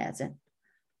 Does my head in.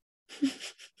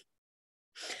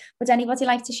 Would anybody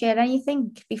like to share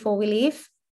anything before we leave?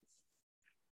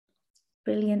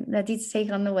 Brilliant. Ready to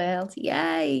take on the world.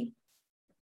 Yay.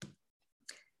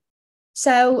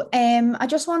 So I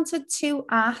just wanted to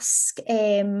ask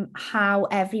how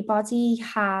everybody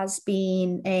has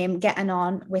been getting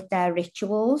on with their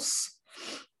rituals.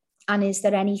 And is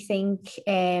there anything,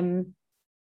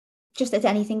 just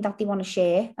anything that they want to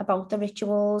share about the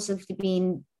rituals? Have they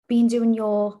been doing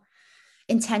your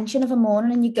intention of a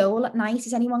morning and your goal at night?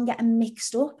 Is anyone getting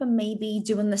mixed up and maybe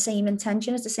doing the same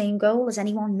intention as the same goal? Is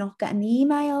anyone not getting the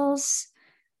emails?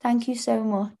 Thank you so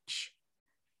much.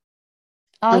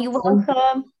 Oh, you're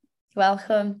welcome.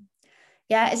 Welcome.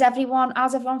 Yeah, how's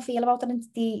everyone feel about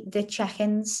the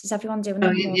check-ins? Is everyone doing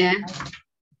them? Yeah.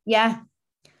 Yeah.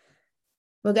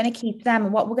 We're going to keep them.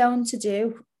 And what we're going to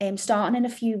do, starting in a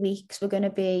few weeks, we're going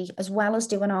to be, as well as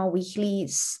doing our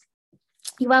weeklies.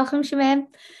 You're welcome, Shamin.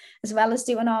 As well as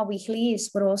doing our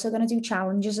weeklies, we're also going to do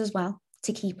challenges as well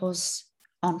to keep us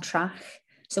on track.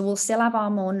 So we'll still have our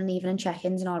morning and evening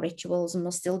check-ins and our rituals, and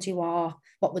we'll still do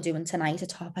what we're doing tonight, a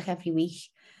topic every week.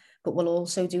 But we'll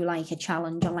also do like a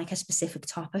challenge on like a specific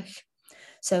topic.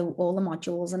 So all the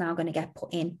modules are now going to get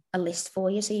put in a list for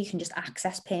you, so you can just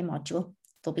access per module.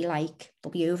 There'll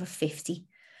be over 50.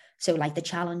 So like the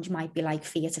challenge might be like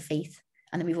fear to faith,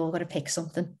 and then we've all got to pick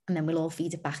something, and then we'll all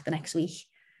feed it back the next week.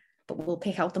 But we'll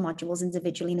pick out the modules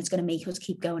individually, and it's going to make us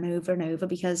keep going over and over,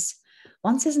 because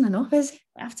once isn't enough, is it?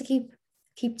 We have to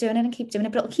keep doing it and keep doing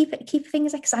it, but it'll keep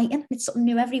things exciting. It's something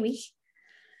new every week.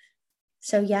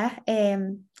 So yeah, I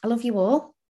love you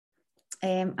all.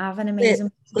 Have an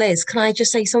amazing Liz, can I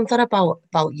just say something about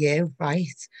you, right?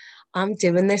 I'm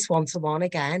doing this one-to-one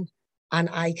again, and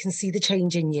I can see the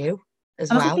change in you as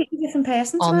well. I'm a completely different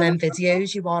person on them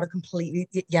videos. You are a completely,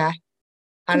 yeah.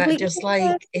 And I just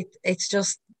like it's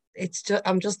just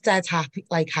I'm just dead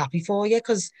happy for you,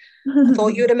 because I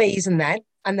thought you were amazing then,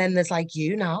 and then there's like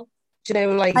you now. Do you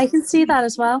know, like I can see that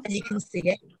as well. And you can see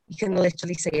it. You can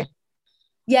literally see it.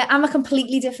 Yeah, I'm a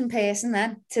completely different person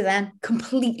to then.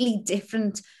 Completely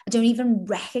different. I don't even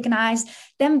recognise.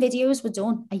 Them videos were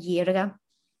done a year ago.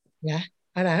 Yeah,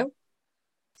 I know.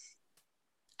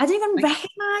 I don't even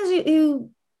recognise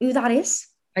who that is.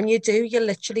 And you do. You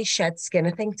literally shed skin,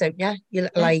 I think, don't you?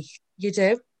 You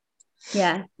do.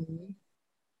 Yeah.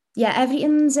 Yeah,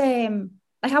 everything's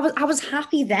like I was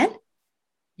happy then.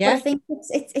 Yeah. But I think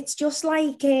it's just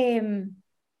like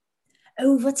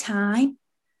over time.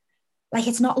 Like,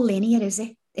 it's not linear, is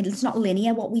it? It's not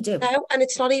linear what we do. No, and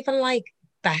it's not even like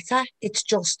better. It's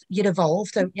just you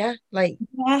evolve, don't you? Like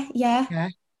yeah.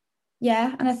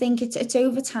 And I think it's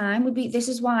over time. This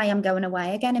is why I'm going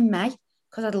away again in May,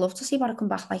 because I'd love to see what I come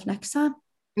back like next time.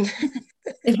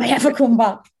 If I ever come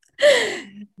back.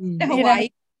 Hawaii,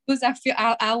 because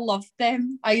I love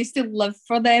them. I used to live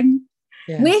for them.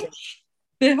 Yeah. Which?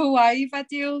 The Hawaii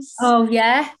videos. Oh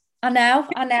yeah. I know.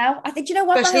 I think, you know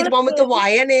what? Especially the one with the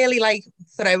wire nearly like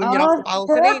throwing you off the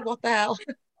balcony. What the hell?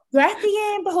 We're at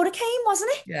the hurricane,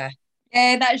 wasn't it? Yeah.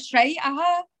 Yeah, that's right. And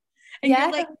yeah.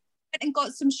 You're like, went and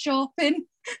got some shopping.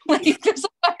 Like, just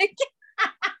like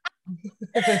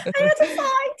I had a fine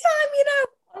time, you know.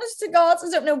 Honest to God, I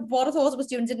don't know what I thought I was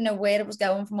doing. Didn't know where it was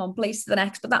going from one place to the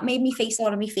next. But that made me face a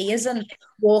lot of my fears and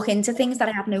walk into things that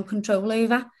I had no control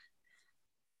over.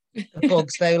 The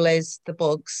bugs, though, Liz. The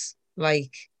bugs,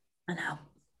 like. I know.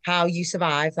 How you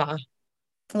survive that?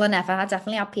 Well, I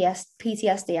definitely had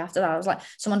PTSD after that. I was like,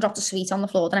 someone dropped a sweet on the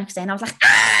floor the next day, and I was like,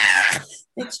 ah!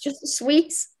 It's just a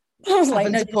sweet. I was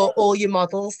like, to put all your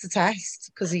models to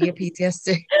test because of your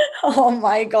PTSD. Oh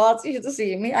my God, you should have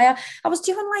seen me. I was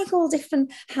doing like all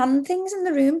different hand things in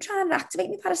the room, trying to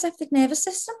activate my parasympathetic nervous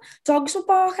system. Dogs were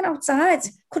barking outside.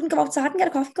 Couldn't go outside and get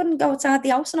a coffee. Couldn't go outside the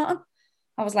house or nothing.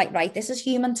 I was like, right, this is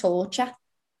human torture.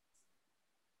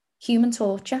 Human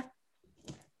torture.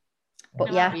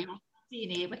 But yeah. Being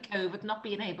here with COVID, not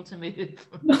being able to move.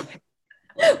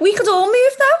 We could all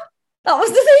move though. That was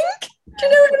the thing. Do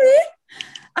you know what I mean?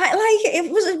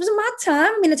 It was a mad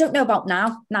time. I mean, I don't know about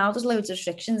now. Now there's loads of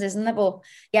restrictions, isn't there? But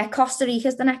yeah, Costa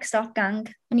Rica's the next stop,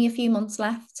 gang. Only a few months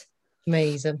left.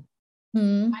 Amazing.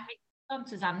 I've gone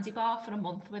to Zanzibar for a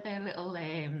month with her little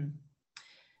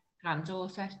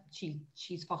granddaughter. She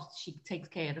takes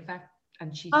care of her,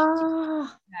 and she's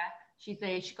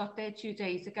there. She got there 2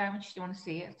 days ago, and she want to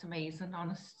see it. It's amazing.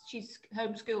 Honest, she's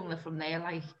homeschooling her from there.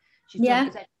 Like she's done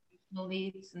with educational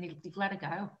needs, and they've let her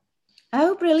go.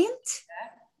 Oh, brilliant!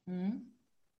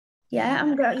 Yeah,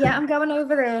 I'm going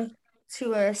over there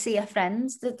to see a friend.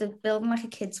 They're building like a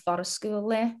kids' forest school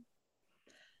there.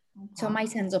 Okay. So I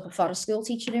might end up a forest school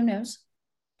teacher. Who knows?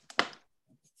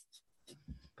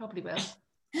 Probably will.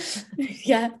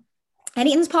 Yeah,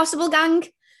 anything's possible, gang.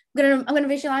 I'm gonna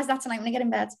visualize that tonight when I get in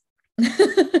bed.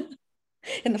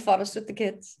 In the forest with the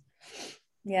kids.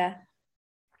 Yeah.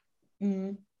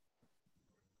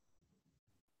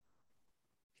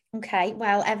 Okay,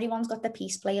 well, everyone's got the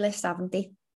Peace playlist, haven't they?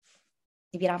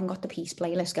 If you haven't got the Peace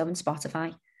playlist, go on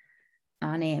Spotify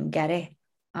and get it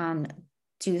and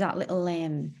do that little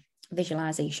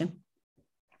visualization.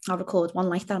 I'll record one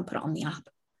like that and put it on the app.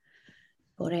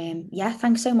 But yeah,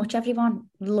 thanks so much, everyone.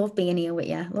 Love being here with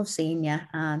you. Love seeing you.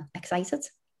 And excited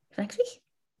for next week.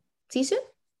 See you soon.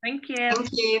 Thank you. Thank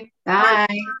you. Bye.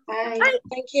 Bye. Bye.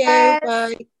 Thank you.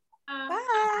 Bye.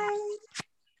 Bye.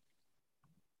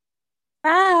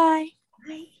 Bye.